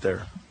ball right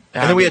there.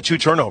 And then we had 2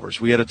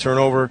 turnovers. We had a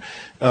turnover.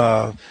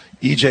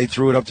 EJ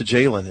threw it up to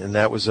Jalen, and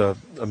that was a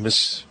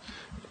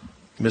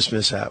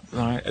mishap. All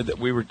right.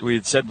 We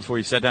had said before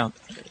you sat down,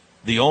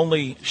 the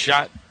only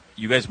shot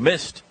you guys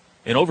missed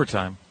in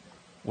overtime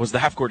was the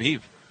half-court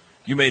heave.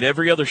 You made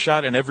every other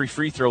shot and every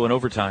free throw in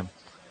overtime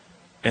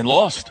and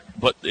lost.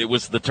 But it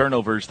was the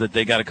turnovers that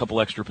they got a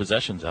couple extra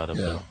possessions out of.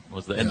 Yeah.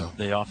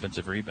 The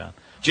offensive rebound.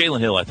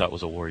 Jalen Hill, I thought,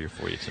 was a warrior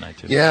for you tonight,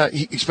 too. Yeah,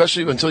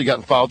 especially until he got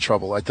in foul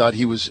trouble. I thought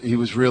he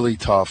was really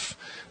tough.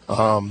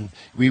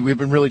 We've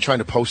been really trying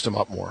to post him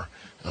up more.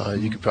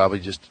 You could probably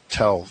just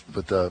tell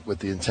with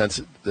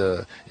the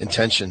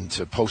intention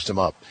to post him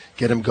up,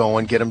 get him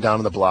going, get him down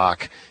in the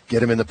block,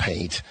 get him in the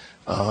paint,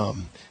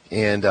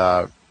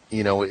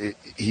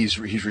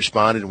 he's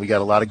responded, and we got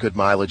a lot of good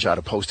mileage out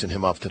of posting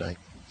him up tonight.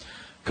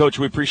 Coach,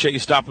 we appreciate you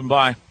stopping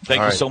by.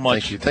 Thank you so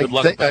much. Thank you. Good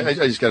luck. I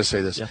just got to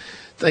say this. Yeah.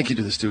 Thank you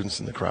to the students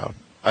in the crowd.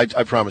 I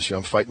promise you,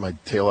 I'm fighting my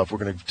tail off. We're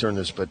going to turn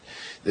this, but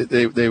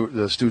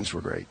the students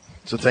were great.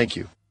 So thank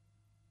you.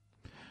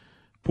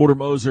 Porter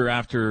Moser,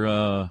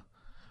 after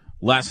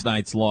last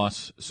night's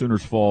loss,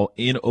 Sooners fall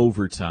in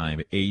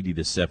overtime,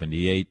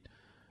 80-78.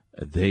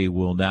 They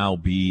will now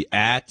be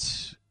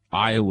at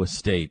Iowa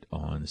State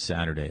on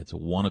Saturday. It's a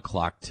 1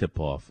 o'clock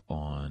tip-off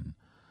on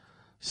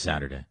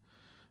Saturday.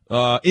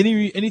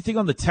 Anything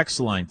on the text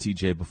line,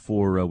 TJ,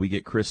 before we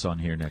get Chris on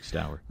here next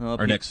hour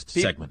or next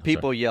segment?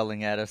 People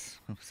yelling at us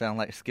sound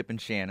like Skip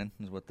and Shannon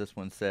is what this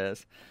one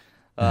says.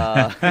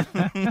 Some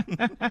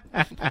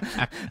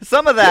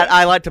of that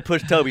I like to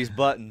push Toby's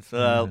buttons,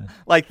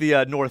 like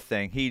the North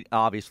thing. He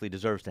obviously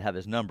deserves to have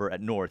his number at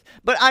North,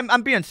 but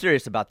I'm being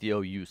serious about the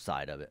OU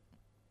side of it.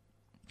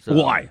 So,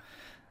 why?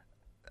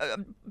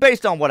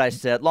 Based on what I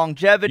said,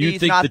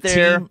 longevity's not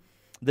there.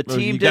 The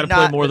team did not. You got to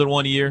play more than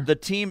 1 year. The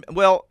team,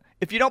 well,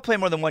 if you don't play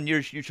more than 1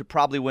 year, you should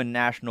probably win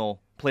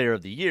National Player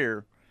of the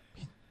Year.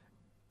 He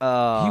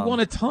won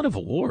a ton of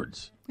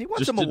awards. He won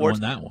just some didn't awards.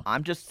 Win that one.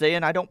 I'm just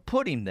saying I don't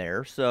put him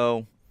there.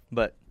 So,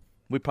 but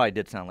we probably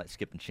did sound like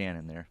Skip and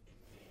Shannon there.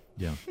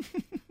 Yeah.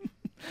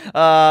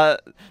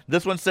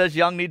 This one says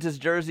Young needs his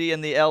jersey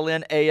in the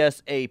LN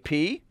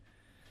ASAP.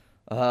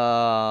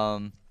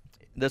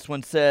 This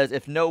one says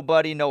if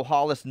nobody, no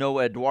Hollis, no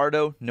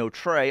Eduardo, no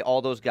Trey,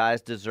 all those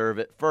guys deserve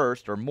it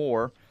first or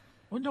more.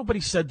 Well, nobody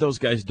said those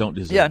guys don't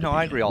deserve it. Yeah, no,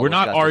 I agree. We're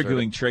not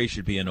arguing Trey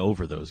should be in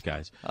over those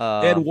guys.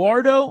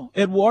 Eduardo?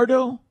 Is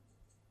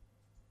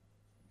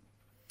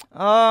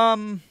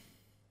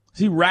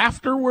he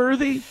rafter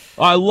worthy?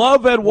 I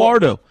love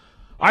Eduardo.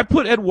 I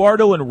put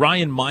Eduardo and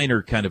Ryan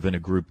Minor kind of in a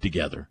group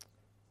together.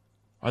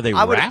 Are they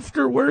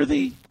rafter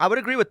worthy? I would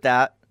agree with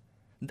that.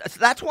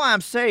 That's why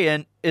I'm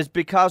saying is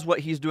because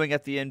what he's doing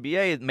at the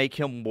NBA make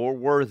him more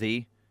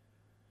worthy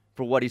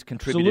for what he's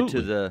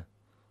contributed to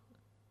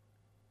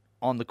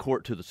on the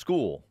court to the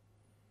school.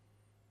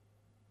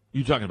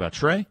 You talking about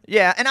Trey?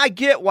 Yeah, and I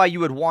get why you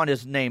would want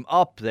his name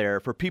up there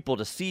for people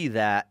to see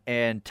that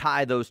and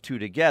tie those two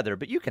together,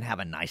 but you can have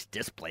a nice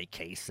display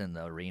case in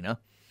the arena.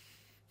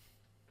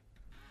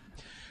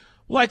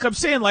 Like I'm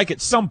saying, like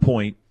at some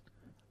point,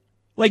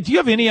 like do you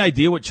have any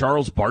idea what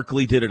Charles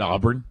Barkley did at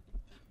Auburn?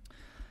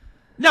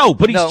 No,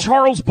 but he's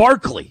Charles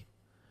Barkley,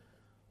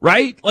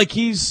 right? Like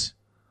he's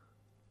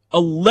a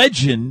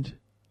legend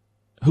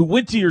who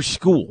went to your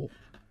school.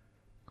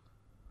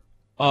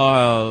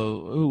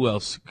 Who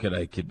else could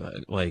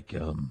like?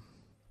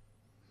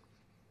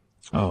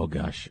 Oh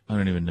gosh, I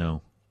don't even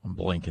know. I'm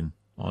blanking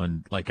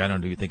on. Like I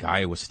don't even think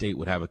Iowa State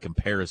would have a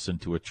comparison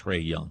to a Trey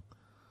Young,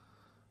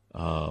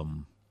 or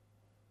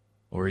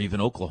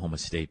even Oklahoma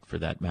State for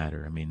that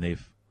matter. I mean,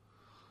 they've.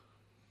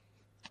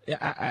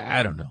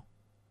 I don't know.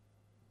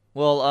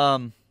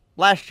 Well,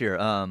 last year,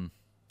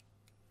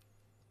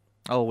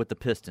 with the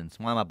Pistons.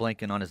 Why am I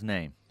blanking on his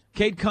name?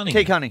 Cade Cunningham.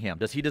 Cade Cunningham.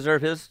 Does he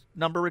deserve his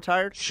number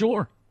retired?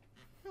 Sure.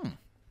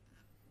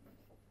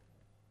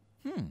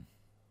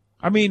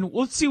 I mean,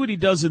 let's see what he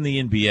does in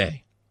the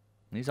NBA.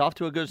 He's off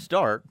to a good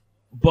start.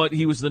 But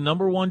he was the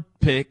number one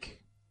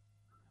pick.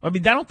 I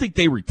mean, I don't think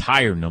they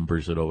retire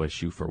numbers at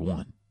OSU for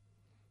one.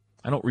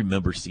 I don't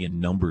remember seeing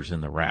numbers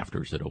in the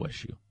rafters at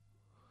OSU.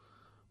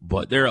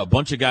 But there are a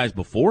bunch of guys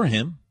before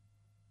him.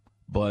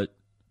 But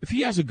if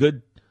he has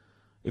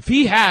if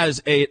he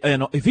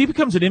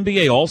becomes an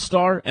NBA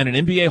All-Star and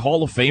an NBA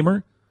Hall of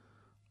Famer,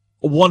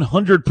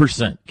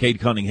 100% Cade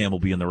Cunningham will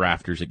be in the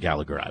rafters at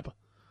Gallagher-Iba.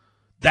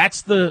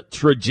 That's the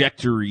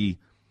trajectory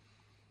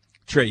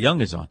Trey Young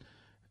is on.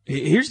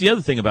 Here's the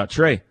other thing about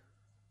Trey.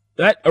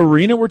 That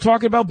arena we're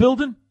talking about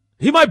building,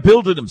 he might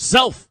build it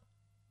himself.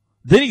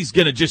 Then he's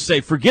going to just say,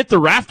 forget the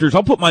rafters,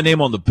 I'll put my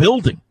name on the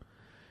building.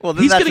 Well,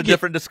 then that's a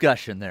different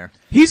discussion there.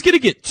 He's going to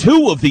get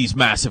 2 of these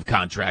massive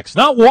contracts,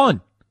 not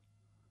 1.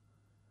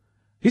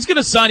 He's going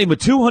to sign him a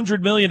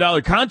 $200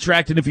 million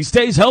contract, and if he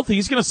stays healthy,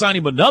 he's going to sign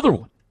him another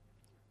one.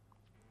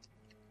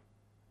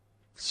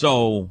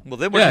 So, well,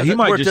 then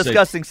we're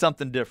discussing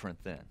something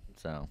different then.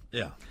 So,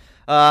 yeah.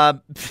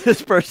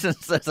 This person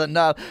says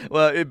enough.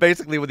 Well,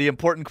 basically, with the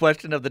important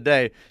question of the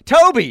day,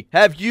 Toby,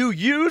 have you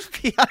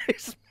used the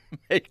ice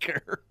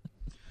maker?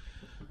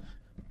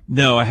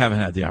 No, I haven't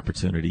had the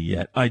opportunity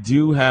yet. I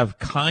do have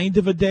kind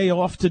of a day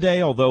off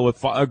today, although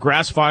if a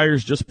grass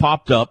fire's just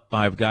popped up,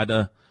 I've got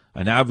I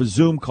now have a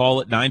Zoom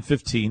call at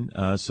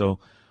 9:15. So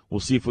we'll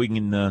see if we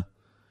can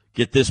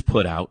get this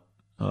put out.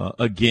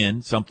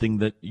 Again, something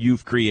that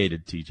you've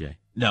created, TJ.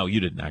 No, you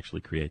didn't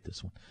actually create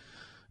this one.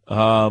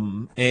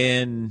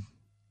 And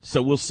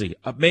so we'll see.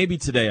 Maybe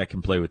today I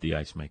can play with the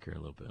ice maker a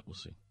little bit. We'll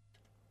see.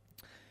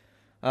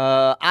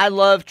 I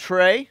love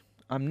Trey.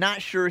 I'm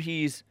not sure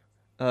he's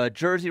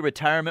jersey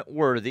retirement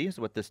worthy, is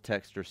what this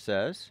texter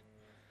says.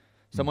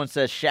 Someone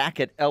says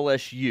Shaq at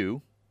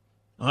LSU.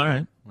 All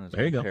right.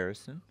 There you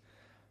comparison.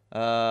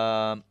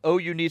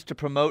 OU needs to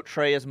promote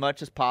Trey as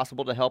much as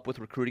possible to help with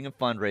recruiting and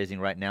fundraising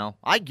right now.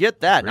 I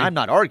get that, and I'm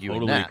not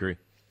arguing that. Totally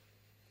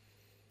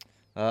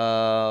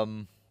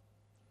agree.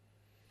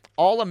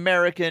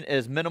 All-American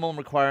is minimum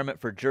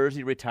requirement for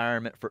jersey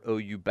retirement for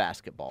OU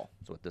basketball.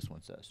 That's what this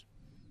one says.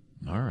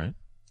 All right.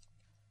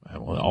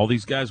 Well, all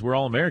these guys were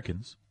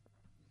All-Americans.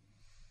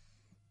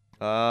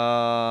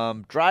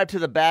 Drive to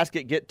the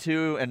basket, get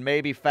 2, and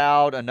maybe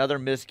fouled. Another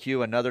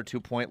miscue, another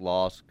 2-point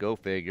loss. Go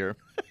figure.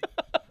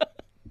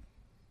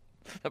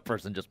 That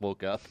person just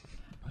woke up.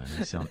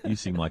 You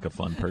seem like a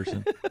fun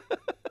person.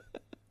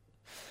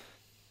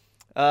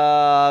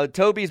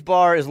 Toby's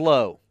bar is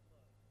low.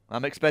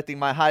 I'm expecting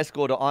my high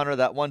school to honor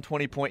that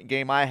 120-point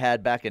game I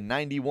had back in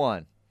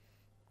 '91.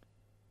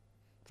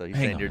 So he's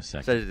Hang on a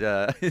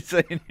second. he's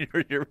saying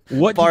your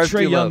What did bar's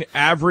Trae too low. Young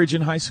average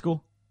in high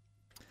school?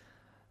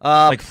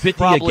 Like 50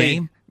 probably, a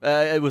game?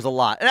 It was a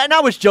lot. And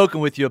I was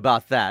joking with you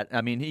about that.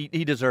 I mean,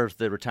 he deserves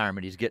the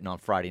retirement he's getting on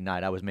Friday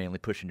night. I was mainly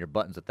pushing your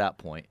buttons at that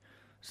point.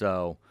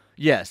 So,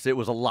 yes, it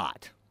was a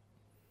lot.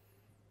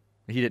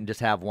 He didn't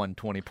just have one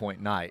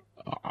 20-point night.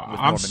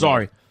 I'm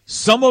sorry.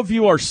 Some of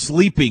you are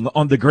sleeping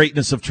on the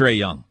greatness of Trae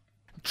Young.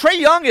 Trae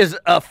Young is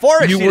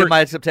far exceeded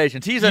my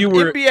expectations. He's an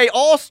NBA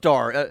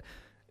All-Star.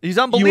 He's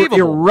unbelievable.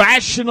 You were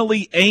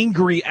irrationally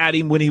angry at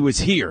him when he was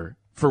here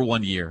for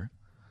 1 year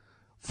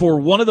for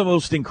one of the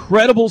most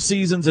incredible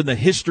seasons in the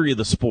history of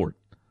the sport.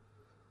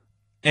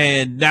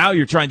 And now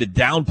you're trying to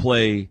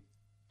downplay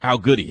how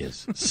good he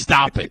is.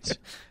 Stop it.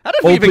 How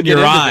did we even Open get your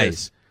into eyes.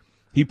 this?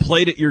 He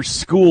played at your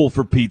school,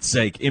 for Pete's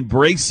sake.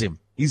 Embrace him.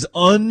 He's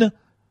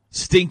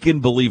unstinking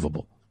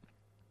believable.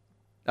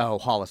 Oh,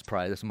 Hollis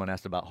Price. Someone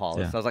asked about Hollis.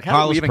 Yeah. I was like, how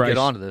Hollis did we even Price. get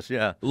onto this?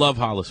 Yeah. Love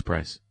Hollis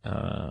Price.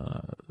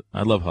 I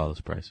love Hollis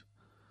Price.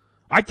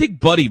 I think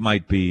Buddy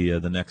might be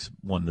the next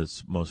one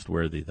that's most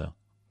worthy, though,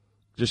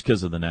 just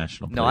because of the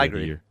National Player I of the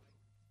agree. Year.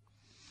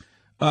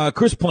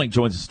 Chris Plank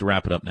joins us to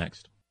wrap it up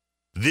next.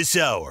 This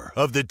hour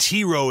of the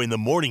T-Row in the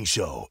Morning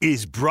Show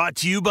is brought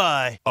to you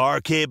by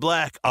RK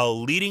Black, a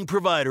leading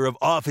provider of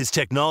office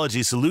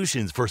technology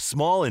solutions for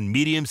small and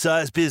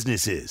medium-sized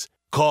businesses.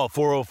 Call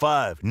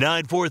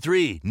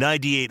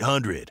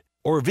 405-943-9800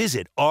 or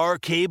visit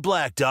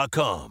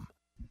rkblack.com.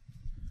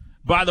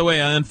 By the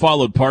way, I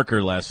unfollowed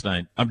Parker last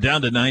night. I'm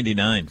down to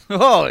 99.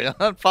 Oh, yeah.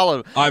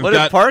 Unfollowed. I've What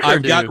did Parker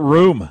I've do? got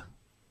room.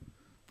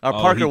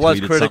 Parker he was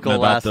tweeted critical something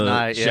about last the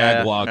night.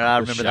 Yeah, Shagwalk I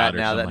remember that shot or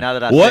now. something. Now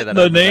that I What say that, in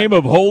I the remember name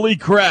of holy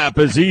crap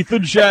is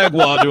Ethan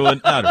Shagwalk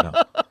doing? I don't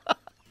know.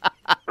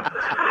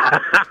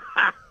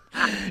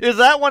 Is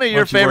that one of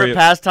your Don't you favorite worry.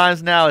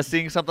 pastimes now? Is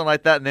seeing something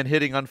like that and then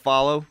hitting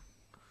unfollow?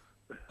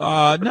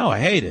 No, I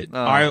hate it.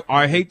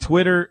 I hate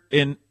Twitter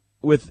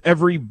with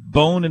every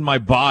bone in my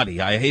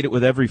body. I hate it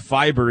with every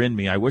fiber in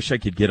me. I wish I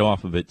could get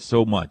off of it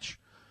so much.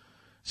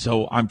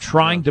 So I'm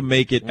trying to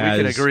make it We as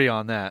can agree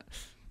on that.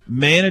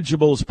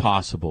 manageable as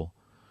possible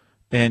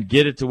and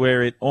get it to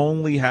where it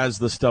only has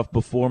the stuff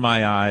before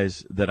my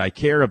eyes that I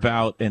care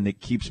about and that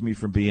keeps me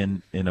from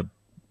being in a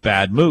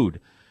bad mood.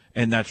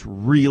 And that's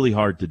really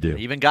hard to do.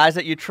 Even guys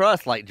that you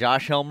trust, like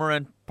Josh Helmer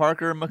and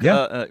Parker and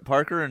Yeah.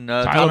 Tyler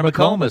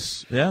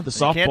McComas. Yeah, the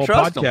You can't softball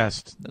trust 'em.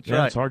 podcast. That's yeah,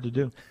 right. It's hard to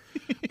do.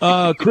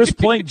 Chris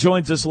Plank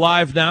joins us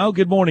live now.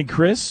 Good morning,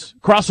 Chris.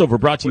 Crossover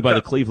brought to you by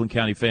the Cleveland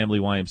County Family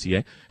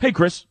YMCA. Hey,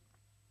 Chris.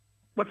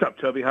 What's up,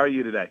 Toby? How are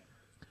you today?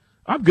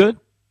 I'm good.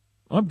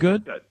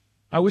 Good.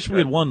 I wish we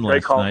Good. had won Great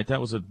last call. night. That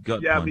was a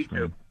gut Yeah, punch. me too.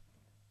 man.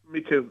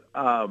 Me too.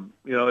 And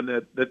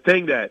the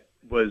thing that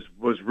was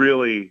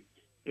really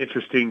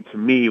interesting to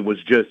me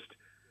was just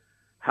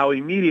how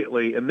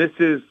immediately, and this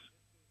is,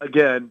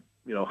 again,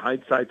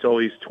 hindsight's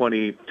always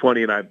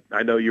 20/20, and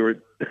I know you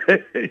were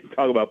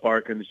talking about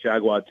Parker and the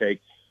Shagwad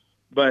take,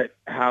 but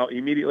how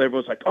immediately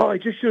everyone's like, oh, I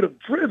just should have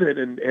driven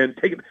and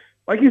taken.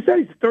 Like you said,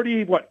 he's a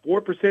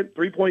 4%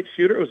 three-point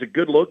shooter. It was a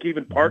good look.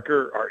 Even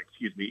Porter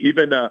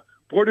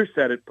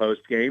said it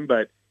post-game,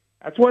 but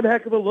that's one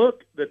heck of a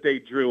look that they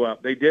drew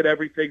up. They did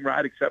everything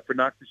right except for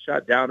knock the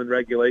shot down in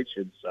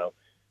regulation. So,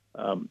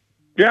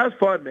 yeah, it was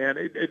fun, man.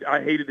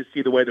 I hated to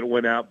see the way that it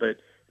went out, but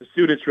the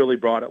students really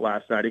brought it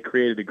last night. It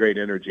created a great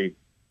energy.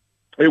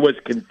 It was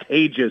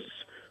contagious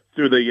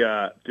through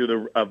the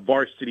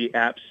varsity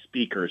app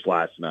speakers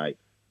last night.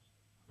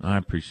 I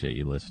appreciate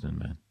you listening,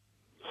 man.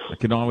 I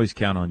can always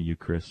count on you,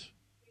 Chris.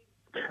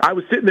 I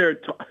was sitting there.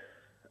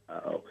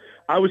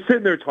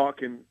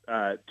 Talking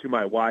to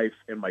my wife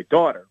and my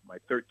daughter, my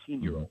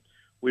 13-year-old.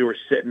 We were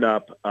sitting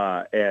up,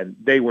 and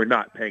they were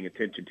not paying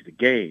attention to the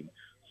game.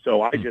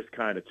 So I just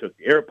kind of took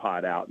the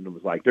AirPod out and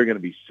was like, they're going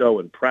to be so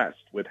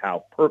impressed with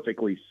how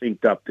perfectly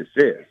synced up this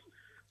is.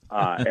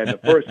 And the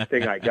first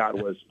thing I got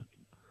was,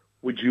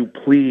 would you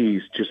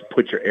please just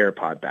put your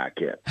AirPod back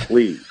in,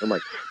 please? I'm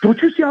like,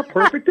 don't you see how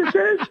perfect this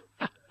is?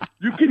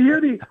 You can hear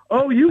the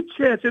you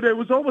chant, and it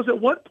was almost at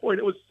one point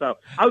it was so.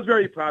 I was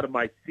very proud of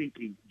my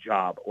syncing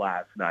job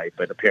last night,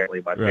 but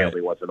apparently my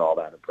family wasn't all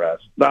that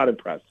impressed. Not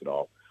impressed at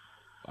all.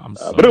 I'm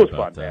but it was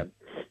fun, that. man.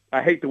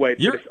 I hate the way it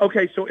finished.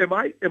 Okay, so am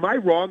I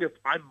wrong if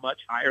I'm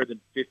much higher than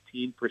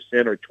 15%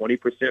 or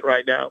 20%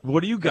 right now?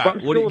 What do you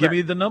got? Give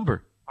me the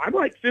number. I'm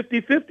like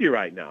 50-50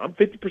 right now. I'm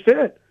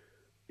 50%.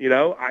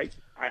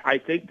 I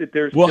think that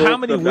there's Well, still how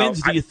many some-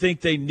 wins do you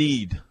think they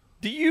need?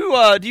 Do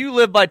you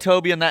live by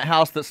Toby in that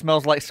house that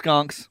smells like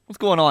skunks? What's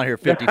going on here,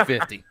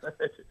 50-50?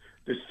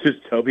 Does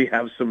Toby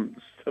have some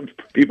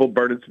people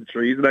burning some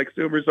trees next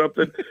to him or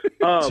something?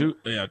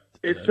 A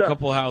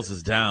couple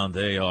houses down,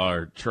 they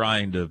are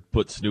trying to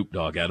put Snoop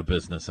Dogg out of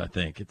business, I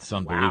think. It's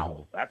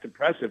unbelievable. Wow, that's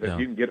impressive Yeah. if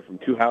you can get it from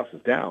two houses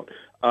down.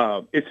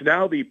 It's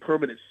now the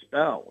permanent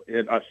smell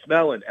in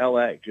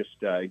L.A.,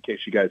 just in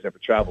case you guys ever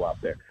travel out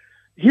there.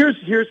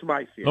 Here's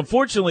my theory.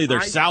 Unfortunately,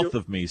 they're south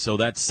of me, so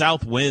that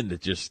south wind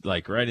just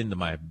like right into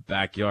my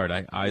backyard.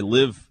 I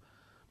live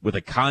with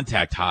a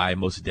contact high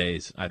most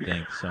days, I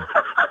think. So,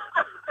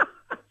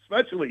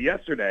 especially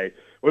yesterday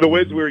with the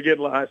winds we were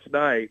getting last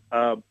night.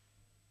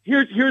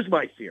 Here's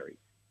my theory: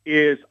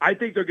 is I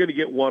think they're going to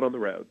get one on the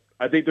road.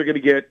 I think they're going to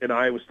get an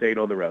Iowa State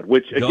on the road.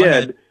 Which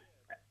again,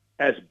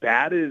 as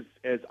bad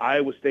as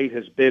Iowa State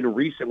has been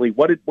recently,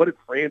 what did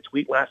Fran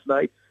tweet last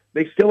night?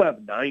 They still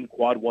have 9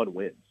 quad one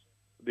wins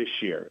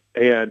this year,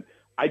 and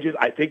I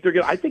think they're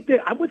going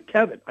to. I'm with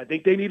Kevin. I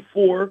think they need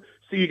 4.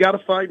 So you got to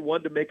find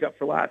one to make up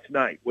for last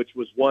night, which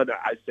was one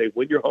I say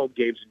win your home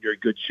games and you're in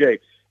good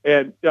shape.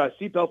 And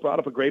Seatbelt brought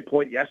up a great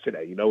point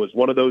yesterday. You know, it was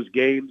one of those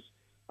games,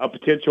 a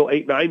potential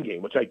 8-9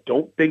 game, which I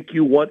don't think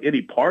you want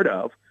any part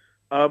of.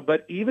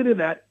 But even in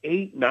that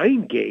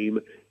 8-9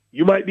 game,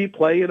 you might be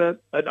playing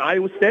an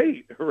Iowa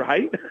State,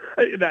 right?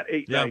 In that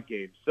 8-9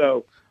 game.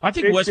 So I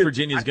think West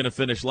Virginia is going to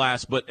finish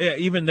last, but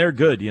even they're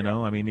good. You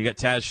know, I mean, you got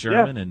Taz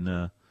Sherman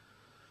and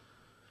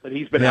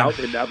he's been out,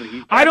 and now that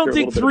he's. I don't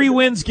think 3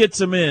 wins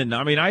gets him in.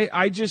 I mean,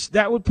 I just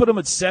that would put him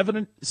at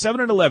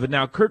 7-11.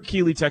 Now, Kurt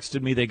Keeley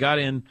texted me they got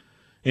in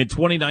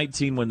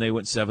 2019 when they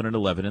went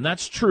 7-11, and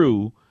that's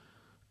true.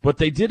 But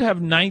they did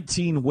have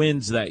 19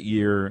 wins that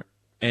year,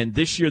 and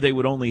this year they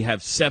would only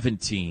have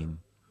 17.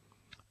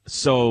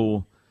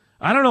 So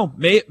I don't know.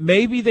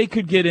 Maybe they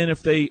could get in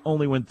if they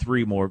only win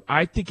 3 more.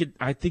 I think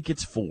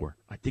it's 4.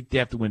 I think they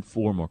have to win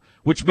 4 more,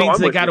 which means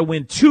they got to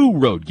win 2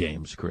 road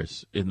games,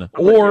 Chris,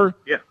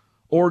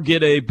 or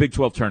get a Big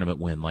 12 tournament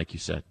win, like you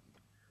said.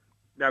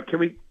 Now, can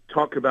we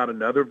talk about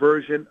another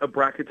version of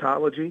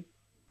bracketology?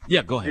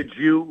 Yeah, go ahead.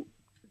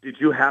 Did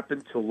you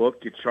happen to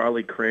look at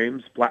Charlie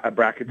Crame's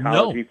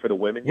bracketology for the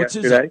women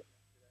yesterday?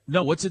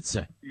 No, what's it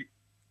say?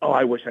 Oh,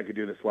 I wish I could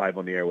do this live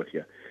on the air with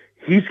you.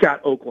 He's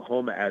got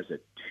Oklahoma as a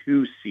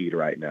 2 seed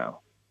right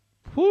now.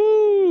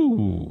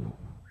 Woo!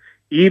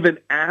 Even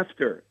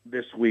after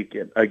this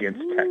weekend against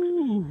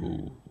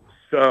Texas.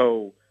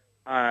 So,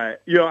 I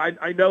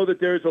know that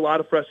there's a lot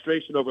of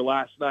frustration over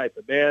last night,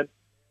 but man,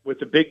 with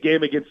the big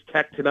game against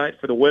Tech tonight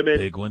for the women,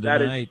 big one tonight.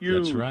 That is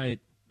huge. That's right.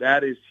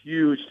 That is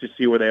huge to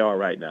see where they are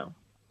right now.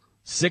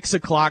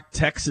 6:00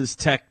 Texas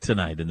Tech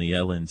tonight in the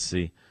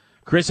LNC.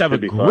 Chris, have a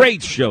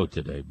great show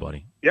today,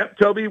 buddy. Yep,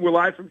 Toby, we're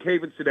live from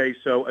Cavens today,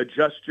 so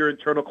adjust your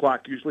internal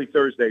clock. Usually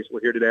Thursdays.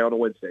 We're here today on a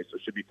Wednesday, so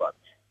it should be fun.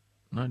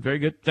 All right, very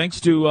good. Thanks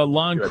to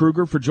Lon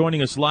Kruger for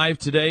joining us live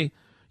today.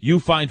 You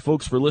fine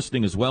folks for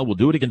listening as well. We'll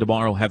do it again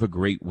tomorrow. Have a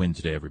great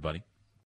Wednesday, everybody.